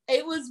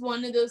 it was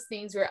one of those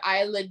things where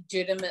I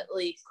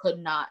legitimately could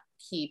not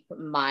keep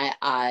my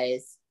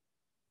eyes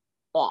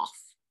off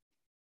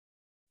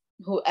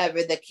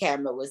whoever the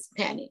camera was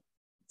panning.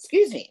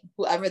 Excuse me,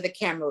 whoever the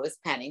camera was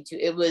panning to.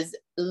 It was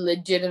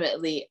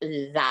legitimately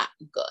that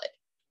good.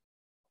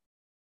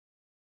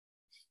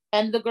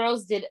 And the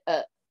girls did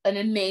an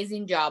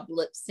amazing job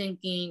lip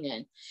syncing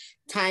and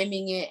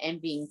timing it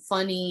and being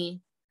funny.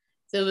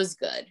 So it was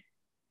good.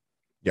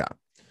 Yeah.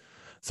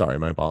 Sorry,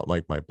 my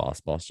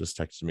boss just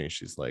texted me.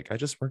 She's like, I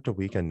just worked a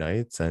weekend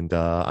nights and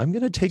I'm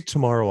gonna take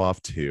tomorrow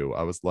off too.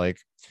 I was like,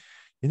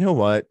 you know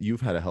what?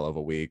 You've had a hell of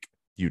a week.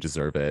 You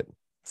deserve it.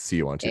 See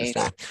you on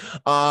Tuesday.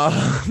 All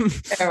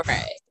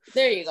right,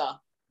 there you go.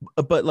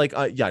 But like,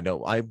 yeah,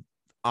 no,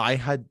 I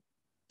had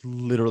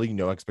literally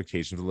no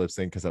expectation for the lip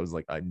sync because I was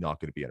like, I'm not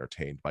going to be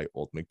entertained by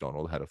Old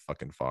McDonald Had a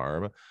Fucking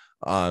Farm.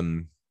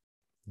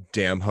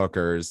 Damn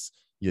hookers,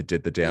 you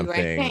did the damn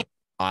thing.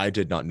 I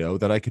did not know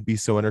that I could be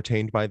so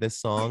entertained by this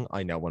song.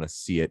 I now want to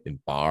see it in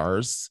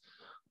bars.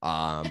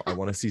 I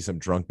want to see some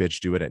drunk bitch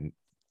do it at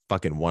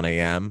fucking 1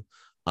 a.m.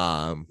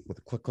 With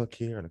a click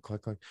here and a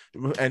click,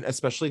 and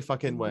especially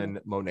fucking when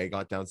Monet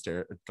got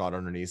downstairs, got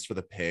on her knees for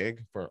the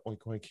pig, for oink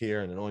oink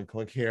here and an oink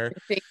oink here,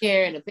 a pig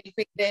here and a pig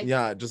there.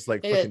 Yeah, just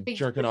like fucking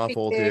jerking off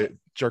old dude,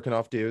 jerking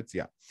off dudes.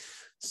 Yeah,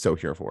 so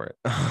here for it.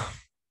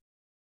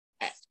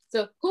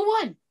 So who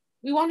won?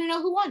 We want to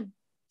know who won.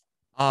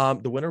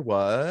 The winner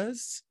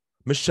was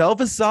Michelle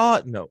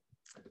Visage. No,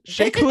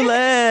 Shea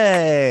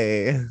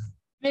Coulee.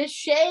 Miss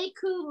Shea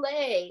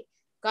Coulee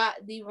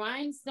got the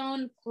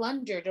rhinestone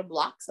plunger to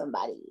block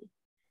somebody.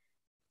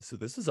 So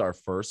this is our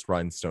first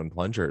rhinestone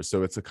plunger.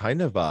 So it's a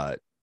kind of a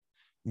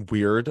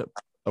weird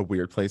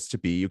place to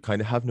be. You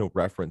kind of have no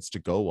reference to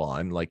go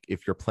on. Like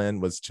if your plan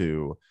was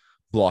to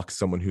block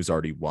someone who's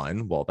already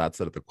won, well, that's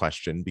out of the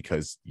question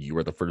because you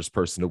were the first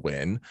person to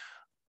win.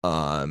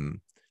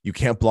 You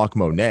can't block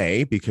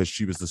Monet because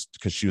she was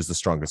the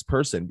strongest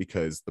person,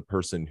 because the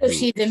person who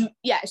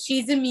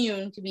she's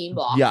immune to being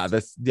blocked.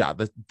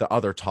 The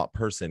other top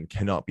person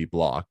cannot be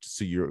blocked.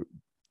 So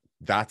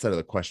that's out of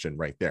the question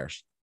right there.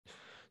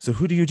 So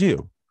who do you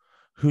do?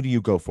 Who do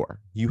you go for?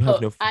 You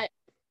have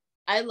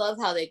I love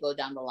how they go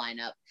down the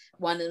lineup.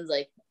 One is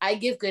like, I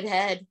give good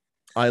head.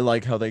 I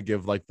like how they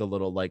give like the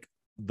little like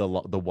the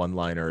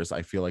one-liners.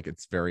 I feel like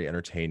it's very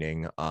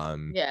entertaining.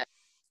 Yeah.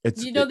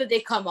 That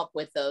they come up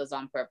with those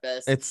on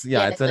purpose. It's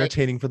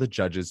entertaining for the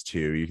judges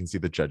too. You can see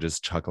the judges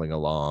chuckling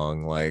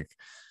along. Like,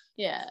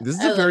 yeah, this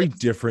is a very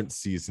different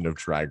season of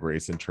Drag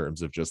Race in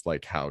terms of just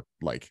like how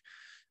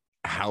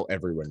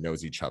everyone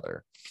knows each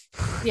other.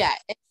 Yeah,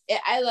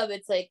 I love it.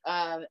 It's like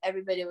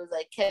everybody was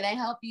like, "Can I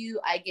help you?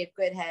 I give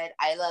good head.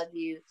 I love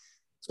you.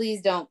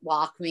 Please don't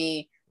block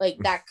me." Like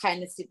that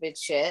kind of stupid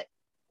shit.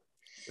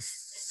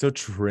 So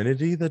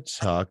Trinity the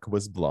Tuck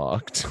was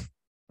blocked.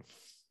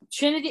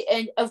 Trinity,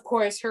 and of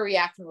course her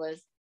reaction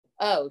was,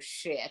 "Oh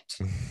shit."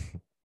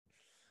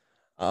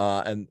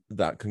 And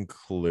that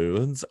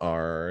concludes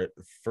our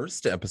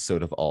first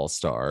episode of All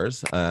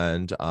Stars.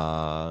 And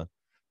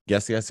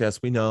yes,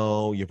 we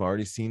know you've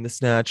already seen the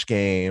Snatch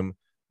Game,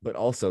 but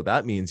also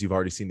that means you've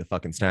already seen the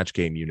fucking Snatch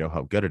Game. You know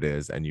how good it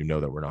is, and you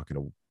know that we're not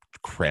going to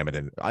cram it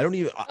in.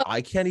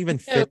 I can't even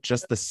fit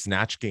just the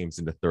Snatch Games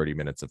into 30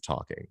 minutes of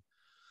talking.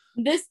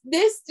 This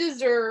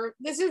is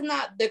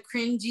not the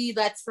cringy,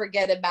 let's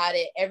forget about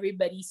it,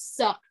 everybody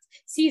sucked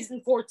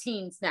season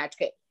 14 Snatch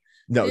Game.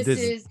 No, this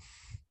is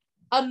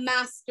a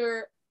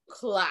master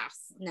class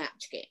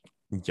Snatch Game.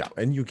 Yeah,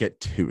 and you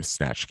get 2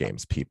 Snatch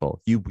Games,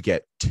 people. You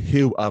get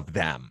 2 of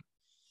them.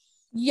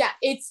 Yeah,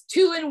 it's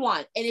 2 in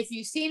 1. And if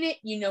you've seen it,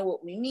 you know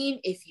what we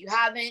mean. If you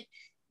haven't,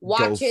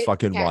 watch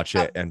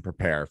it and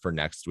prepare for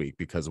next week,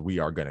 because we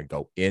are going to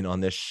go in on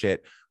this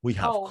shit. We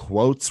have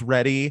quotes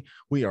ready.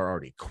 We are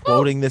already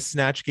quoting this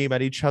Snatch Game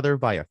at each other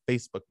via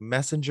Facebook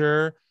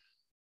Messenger.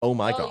 Oh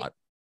my God.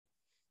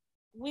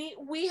 We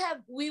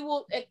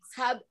will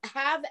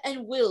have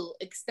and will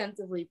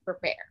extensively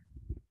prepare.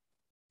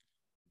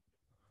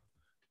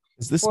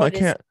 Is this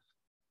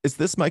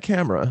my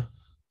camera?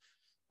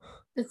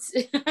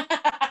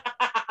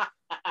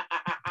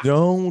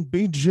 Don't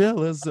be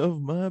jealous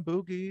of my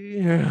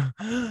boogie.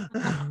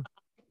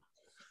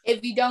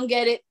 If you don't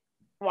get it,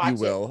 watch it. You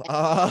will.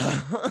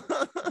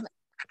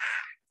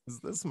 Is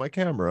this my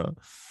camera?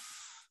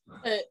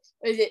 Is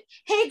it,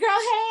 hey girl,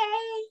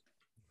 hey?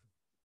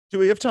 Do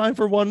we have time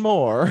for one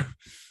more?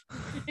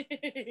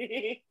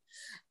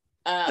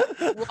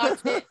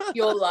 Watch it.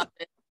 You'll love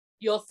it.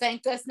 You'll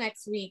thank us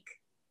next week.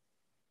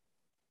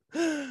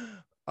 But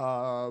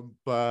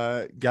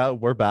yeah,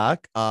 we're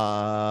back. We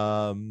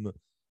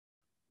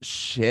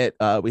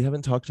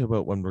haven't talked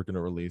about when we're going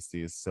to release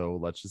these, so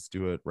let's just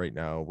do it right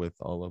now with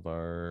all of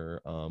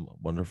our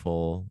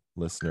wonderful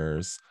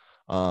listeners.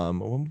 When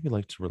would we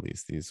like to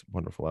release these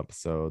wonderful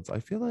episodes? I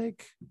feel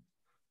like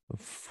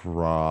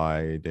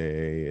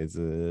Friday is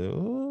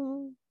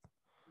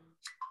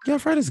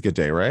Friday's a good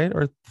day, right?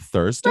 Or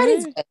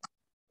Thursday?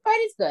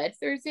 Friday's good.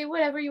 Thursday,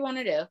 whatever you want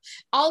to do.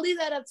 I'll leave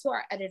that up to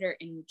our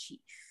editor-in-chief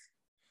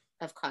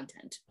of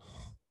content.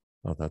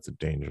 Oh, that's a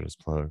dangerous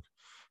plug.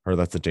 Or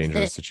that's a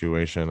dangerous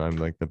situation. I'm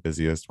like the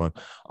busiest one.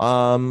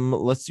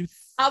 Let's do.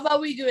 How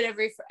about we do it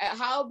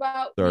how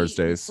about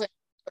Thursdays?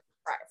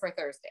 For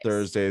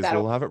Thursdays.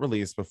 We'll have it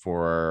released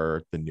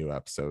before the new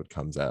episode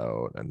comes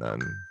out, and then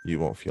you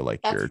won't feel like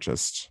you're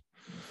just.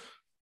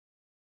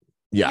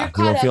 Yeah,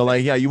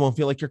 you won't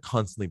feel like you're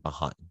constantly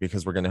behind,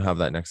 because we're gonna have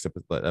that next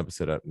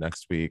episode up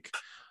next week.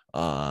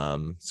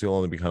 So you'll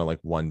only be kind of like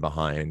one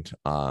behind.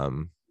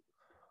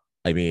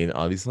 I mean,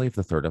 obviously, if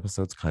the third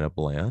episode's kind of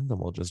bland, then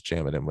we'll just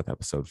jam it in with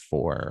episode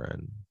 4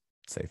 and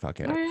say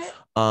fuck it. Right.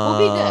 We'll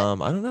be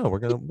good. I don't know. We're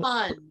gonna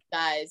fun,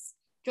 guys.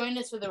 Join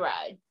us for the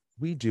ride.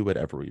 We do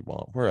whatever we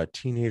want. We're a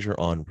teenager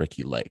on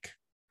Ricky Lake.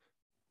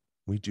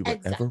 We do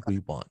whatever we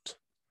want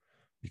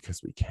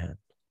because we can.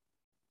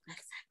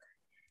 Exactly.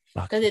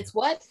 Because it's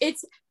what?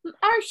 It's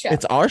our show.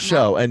 It's our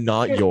show and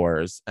not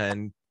yours.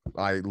 And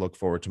I look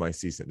forward to my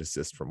cease and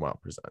desist from Wow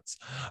Presents.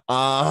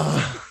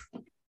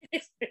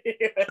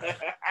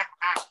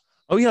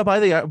 Oh yeah, by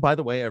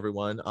the way,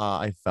 everyone,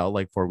 I fell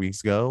like 4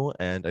 weeks ago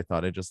and I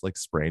thought I just like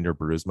sprained or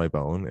bruised my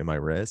bone in my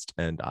wrist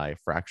and I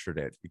fractured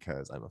it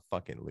because I'm a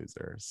fucking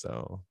loser.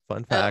 So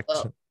fun fact,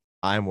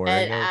 I'm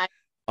wearing an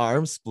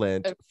arm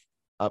splint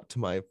up to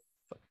my,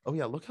 oh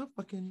yeah, look how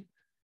fucking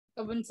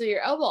up until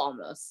your elbow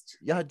almost.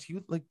 Yeah,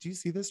 do you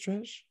see this,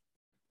 Trish?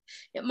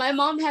 Yeah, my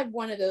mom had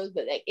one of those,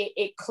 but like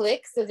it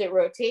clicks. Does it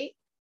rotate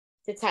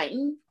to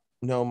tighten?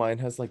 No, mine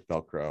has like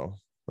Velcro.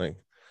 Like,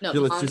 no,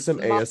 here, let's do some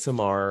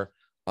ASMR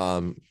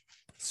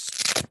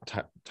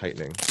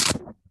tightening.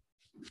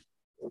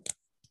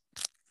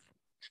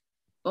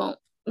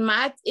 Well,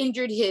 Matt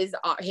injured his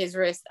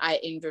wrist. I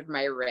injured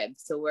my rib,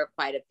 so we're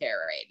quite a pair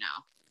right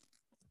now.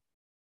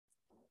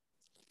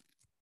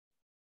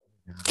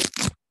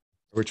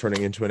 We're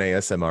turning into an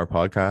ASMR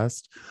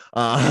podcast.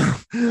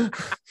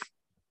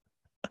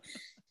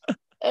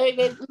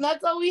 Okay,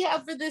 that's all we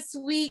have for this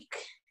week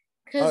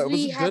because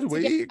we have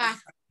to get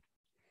back.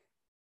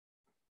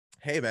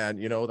 Hey man,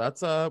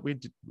 that's we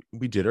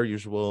did our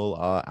usual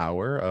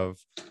hour of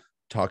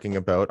talking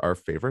about our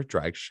favorite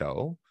drag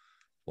show.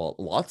 Well,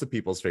 lots of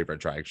people's favorite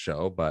drag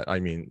show, but I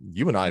mean,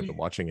 you and I have been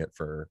watching it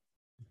for.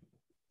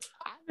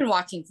 I've been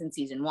watching since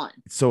season 1.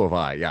 So have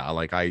I. Yeah,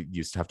 like I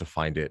used to have to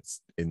find it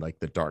in like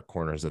the dark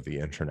corners of the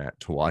internet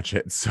to watch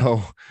it.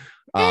 So,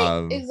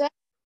 exactly.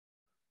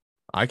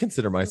 I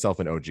consider myself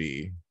an OG.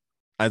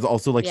 As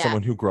also like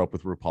someone who grew up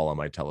with RuPaul on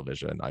my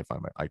television. I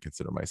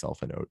consider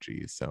myself an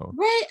OG. So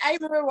right, I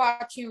remember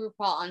watching RuPaul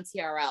on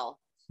TRL.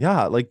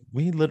 Yeah, like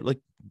we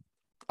literally,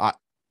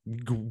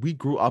 we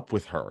grew up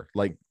with her.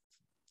 Like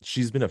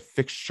she's been a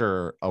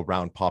fixture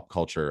around pop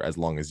culture as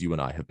long as you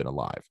and I have been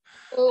alive.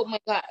 Oh my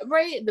god!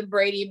 Right, the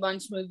Brady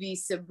Bunch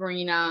movies,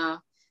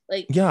 Sabrina,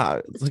 like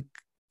like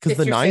because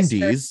the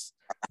 90s,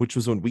 which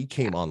was when we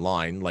came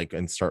online, like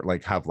and start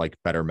like have like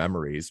better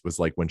memories, was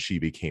like when she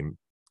became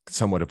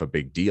somewhat of a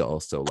big deal.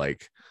 So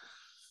like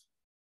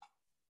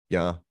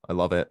yeah, I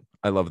love it.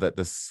 I love that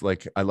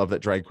I love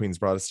that drag queens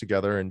brought us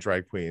together and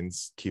drag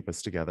queens keep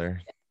us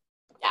together.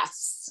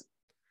 Yes.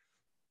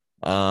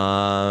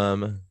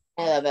 I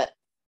love it.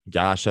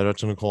 Yeah, shout out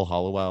to Nicole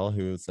Hollowell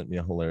who sent me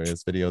a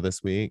hilarious video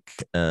this week,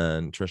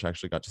 and Trish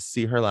actually got to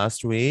see her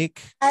last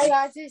week. I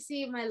got to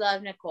see my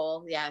love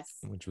Nicole, yes,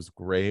 which was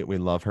great. We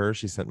love her.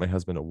 She sent my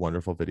husband a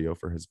wonderful video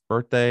for his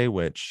birthday,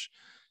 which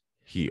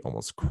he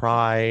almost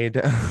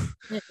cried.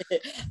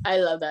 I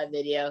love that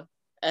video.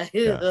 I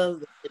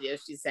love the video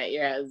she sent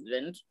your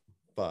husband.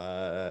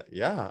 But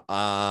yeah,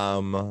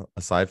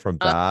 aside from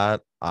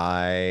that,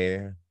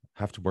 I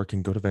have to work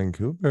and go to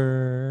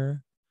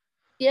Vancouver.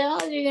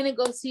 Yeah, you're gonna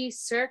go see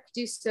Cirque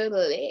du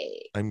Soleil.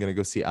 I'm gonna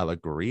go see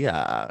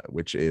Alegria,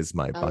 which is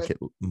my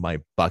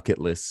bucket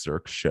list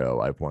Cirque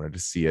show. I've wanted to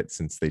see it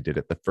since they did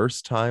it the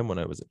first time when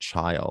I was a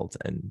child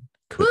and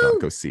could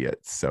not go see it.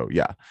 So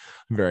yeah,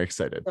 I'm very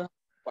excited. Are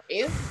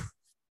you?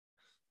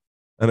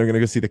 And I'm gonna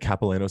go see the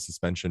Capilano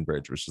Suspension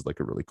Bridge, which is like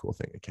a really cool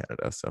thing in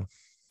Canada. So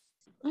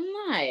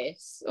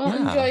nice. Well,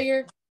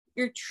 enjoy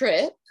your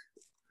trip.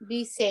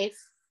 Be safe.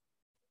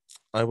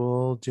 I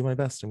will do my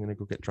best. I'm gonna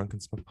go get drunk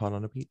and smoke pot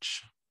on a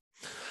beach.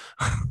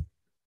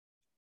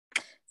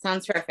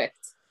 Sounds perfect.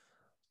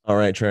 All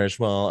right, Trish.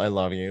 Well, I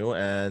love you,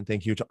 and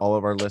thank you to all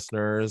of our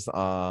listeners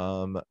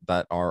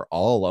that are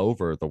all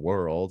over the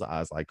world,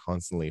 as I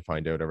constantly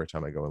find out every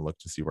time I go and look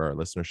to see where our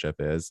listenership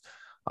is.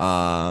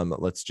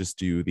 Let's just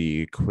do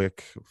the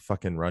quick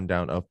fucking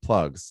rundown of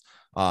plugs.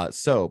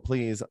 So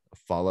please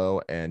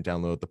follow and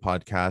download the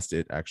podcast.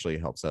 It actually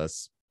helps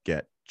us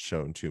get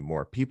shown to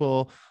more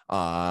people.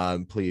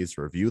 Please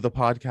review the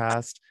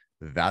podcast.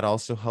 That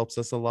also helps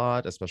us a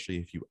lot, especially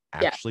if you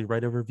actually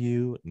write a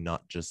review,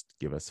 not just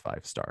give us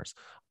 5 stars.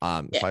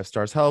 5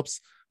 stars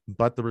helps,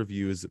 but the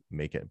reviews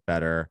make it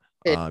better.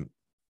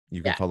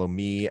 You can follow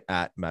me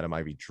at Madam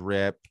Ivy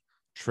Drip,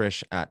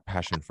 Trish at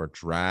Passion for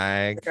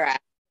Drag,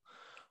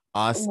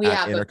 us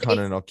at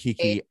Intercontinental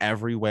Kiki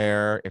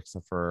everywhere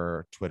except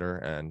for Twitter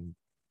and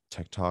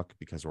TikTok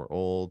because we're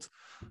old.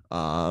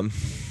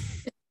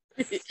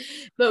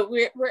 But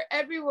we're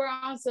everywhere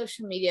on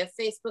social media,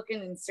 Facebook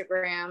and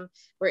Instagram.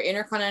 We're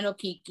Intercontinental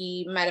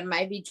Kiki, Madam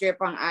Ivy Drip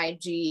on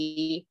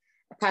IG,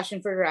 Passion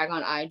for Drag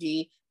on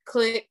IG.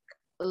 Click,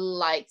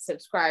 like,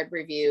 subscribe,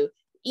 review.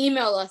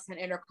 Email us at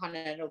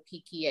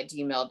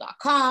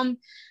intercontinentalkiki@gmail.com.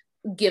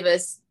 Give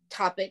us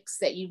topics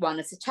that you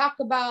want us to talk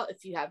about.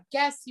 If you have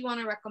guests you want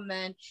to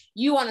recommend,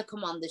 you want to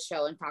come on the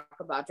show and talk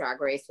about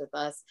Drag Race with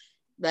us,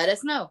 let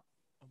us know.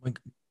 Oh my God.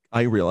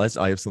 I realized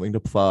I have something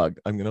to plug.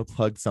 I'm going to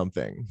plug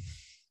something.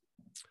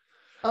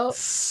 Oh,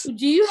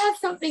 do you have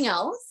something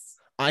else?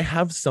 I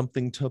have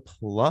something to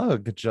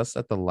plug just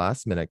at the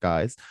last minute,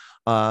 guys.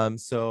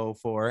 So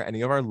for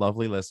any of our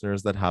lovely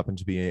listeners that happen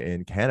to be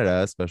in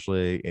Canada,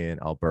 especially in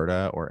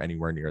Alberta or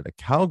anywhere near the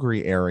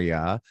Calgary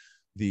area,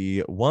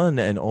 the one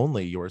and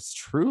only yours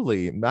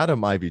truly,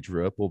 Madam Ivy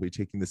Drip, will be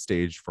taking the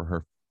stage for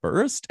her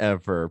first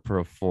ever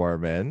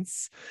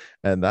performance,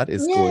 and that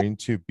is going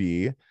to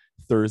be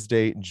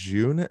Thursday,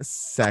 June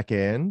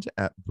 2nd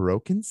at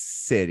Broken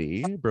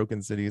City.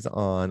 Broken City is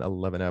on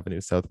 11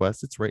 Avenue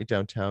Southwest. It's right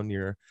downtown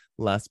near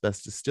Last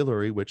Best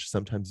Distillery, which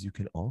sometimes you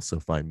can also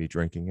find me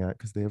drinking at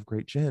because they have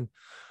great gin.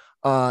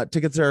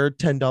 Tickets are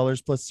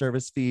 $10 plus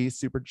service fee,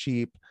 super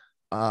cheap.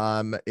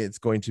 It's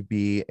going to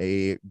be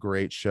a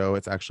great show.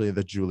 It's actually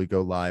the Julie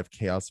Go Live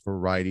Chaos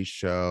Variety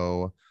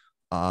Show.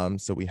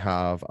 So we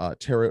have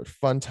Tarot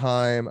Fun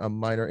Time, A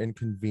Minor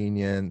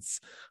Inconvenience,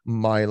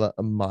 Maya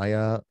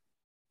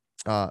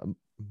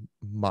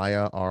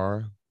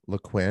R.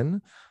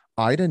 LaQuinn,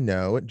 Ida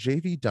No,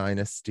 JV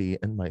Dynasty,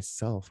 and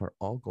myself are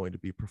all going to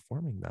be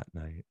performing that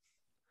night.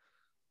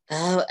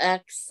 Oh,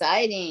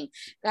 exciting.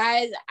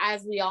 Guys,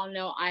 as we all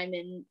know, I'm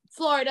in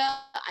Florida.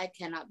 I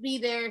cannot be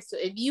there. So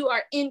if you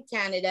are in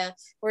Canada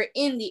or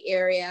in the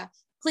area,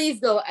 please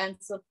go and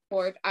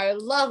support our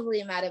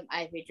lovely Madam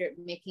Ivy Drip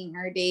making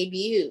her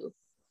debut.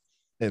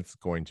 It's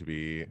going to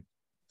be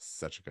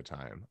such a good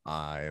time.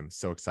 I am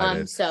so excited.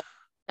 I'm so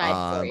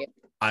excited for you.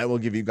 I will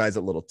give you guys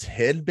a little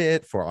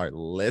tidbit for our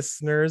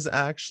listeners,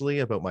 actually,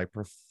 about my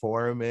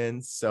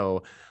performance.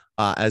 So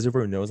as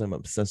everyone knows, I'm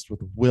obsessed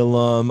with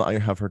Willam. I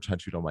have her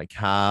tattooed on my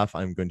calf.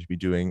 I'm going to be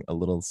doing a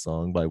little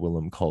song by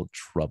Willam called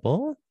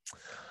Trouble.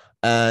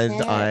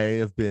 And I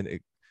have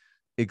been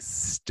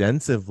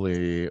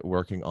extensively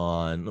working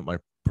on what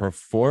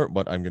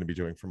I'm going to be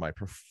doing for my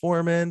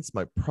performance,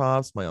 my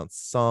props, my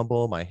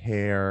ensemble, my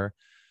hair.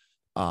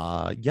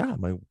 I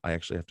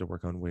actually have to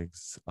work on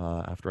wigs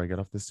after I get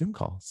off this Zoom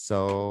call.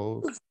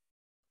 So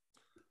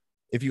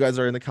if you guys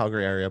are in the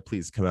Calgary area,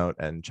 please come out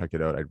and check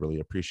it out. I'd really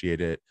appreciate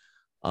it.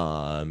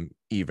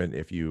 Even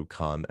if you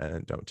come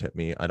and don't tip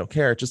me, I don't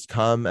care. Just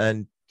come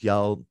and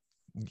yell.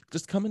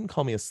 Just come and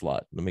call me a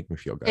slut. It'll make me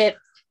feel good.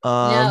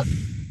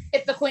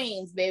 Tip the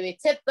queens, baby.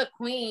 Tip the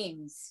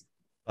queens.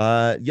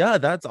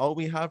 That's all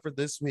we have for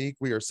this week.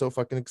 We are so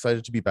fucking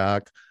excited to be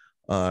back.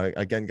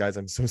 Again, guys,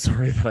 I'm so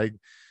sorry that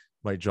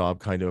my job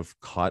kind of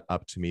caught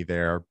up to me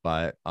there,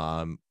 but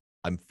I'm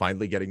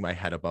finally getting my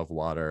head above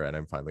water, and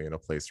I'm finally in a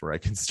place where I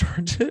can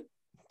start to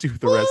do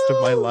the rest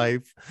of my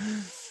life.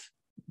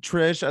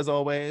 Trish, as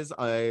always,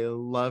 I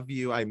love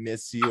you. I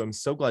miss you. I'm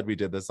so glad we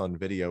did this on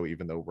video,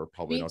 even though we're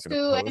probably not going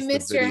to post I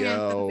miss the video. Your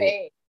handsome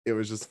face. It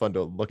was just fun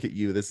to look at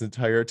you this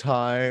entire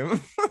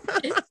time.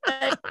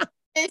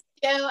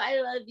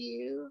 I love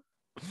you.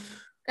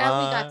 That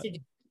we got to do.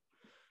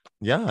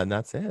 Yeah, and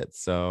that's it.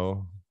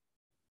 So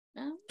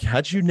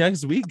catch you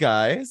next week,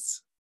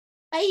 guys.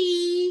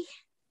 Bye.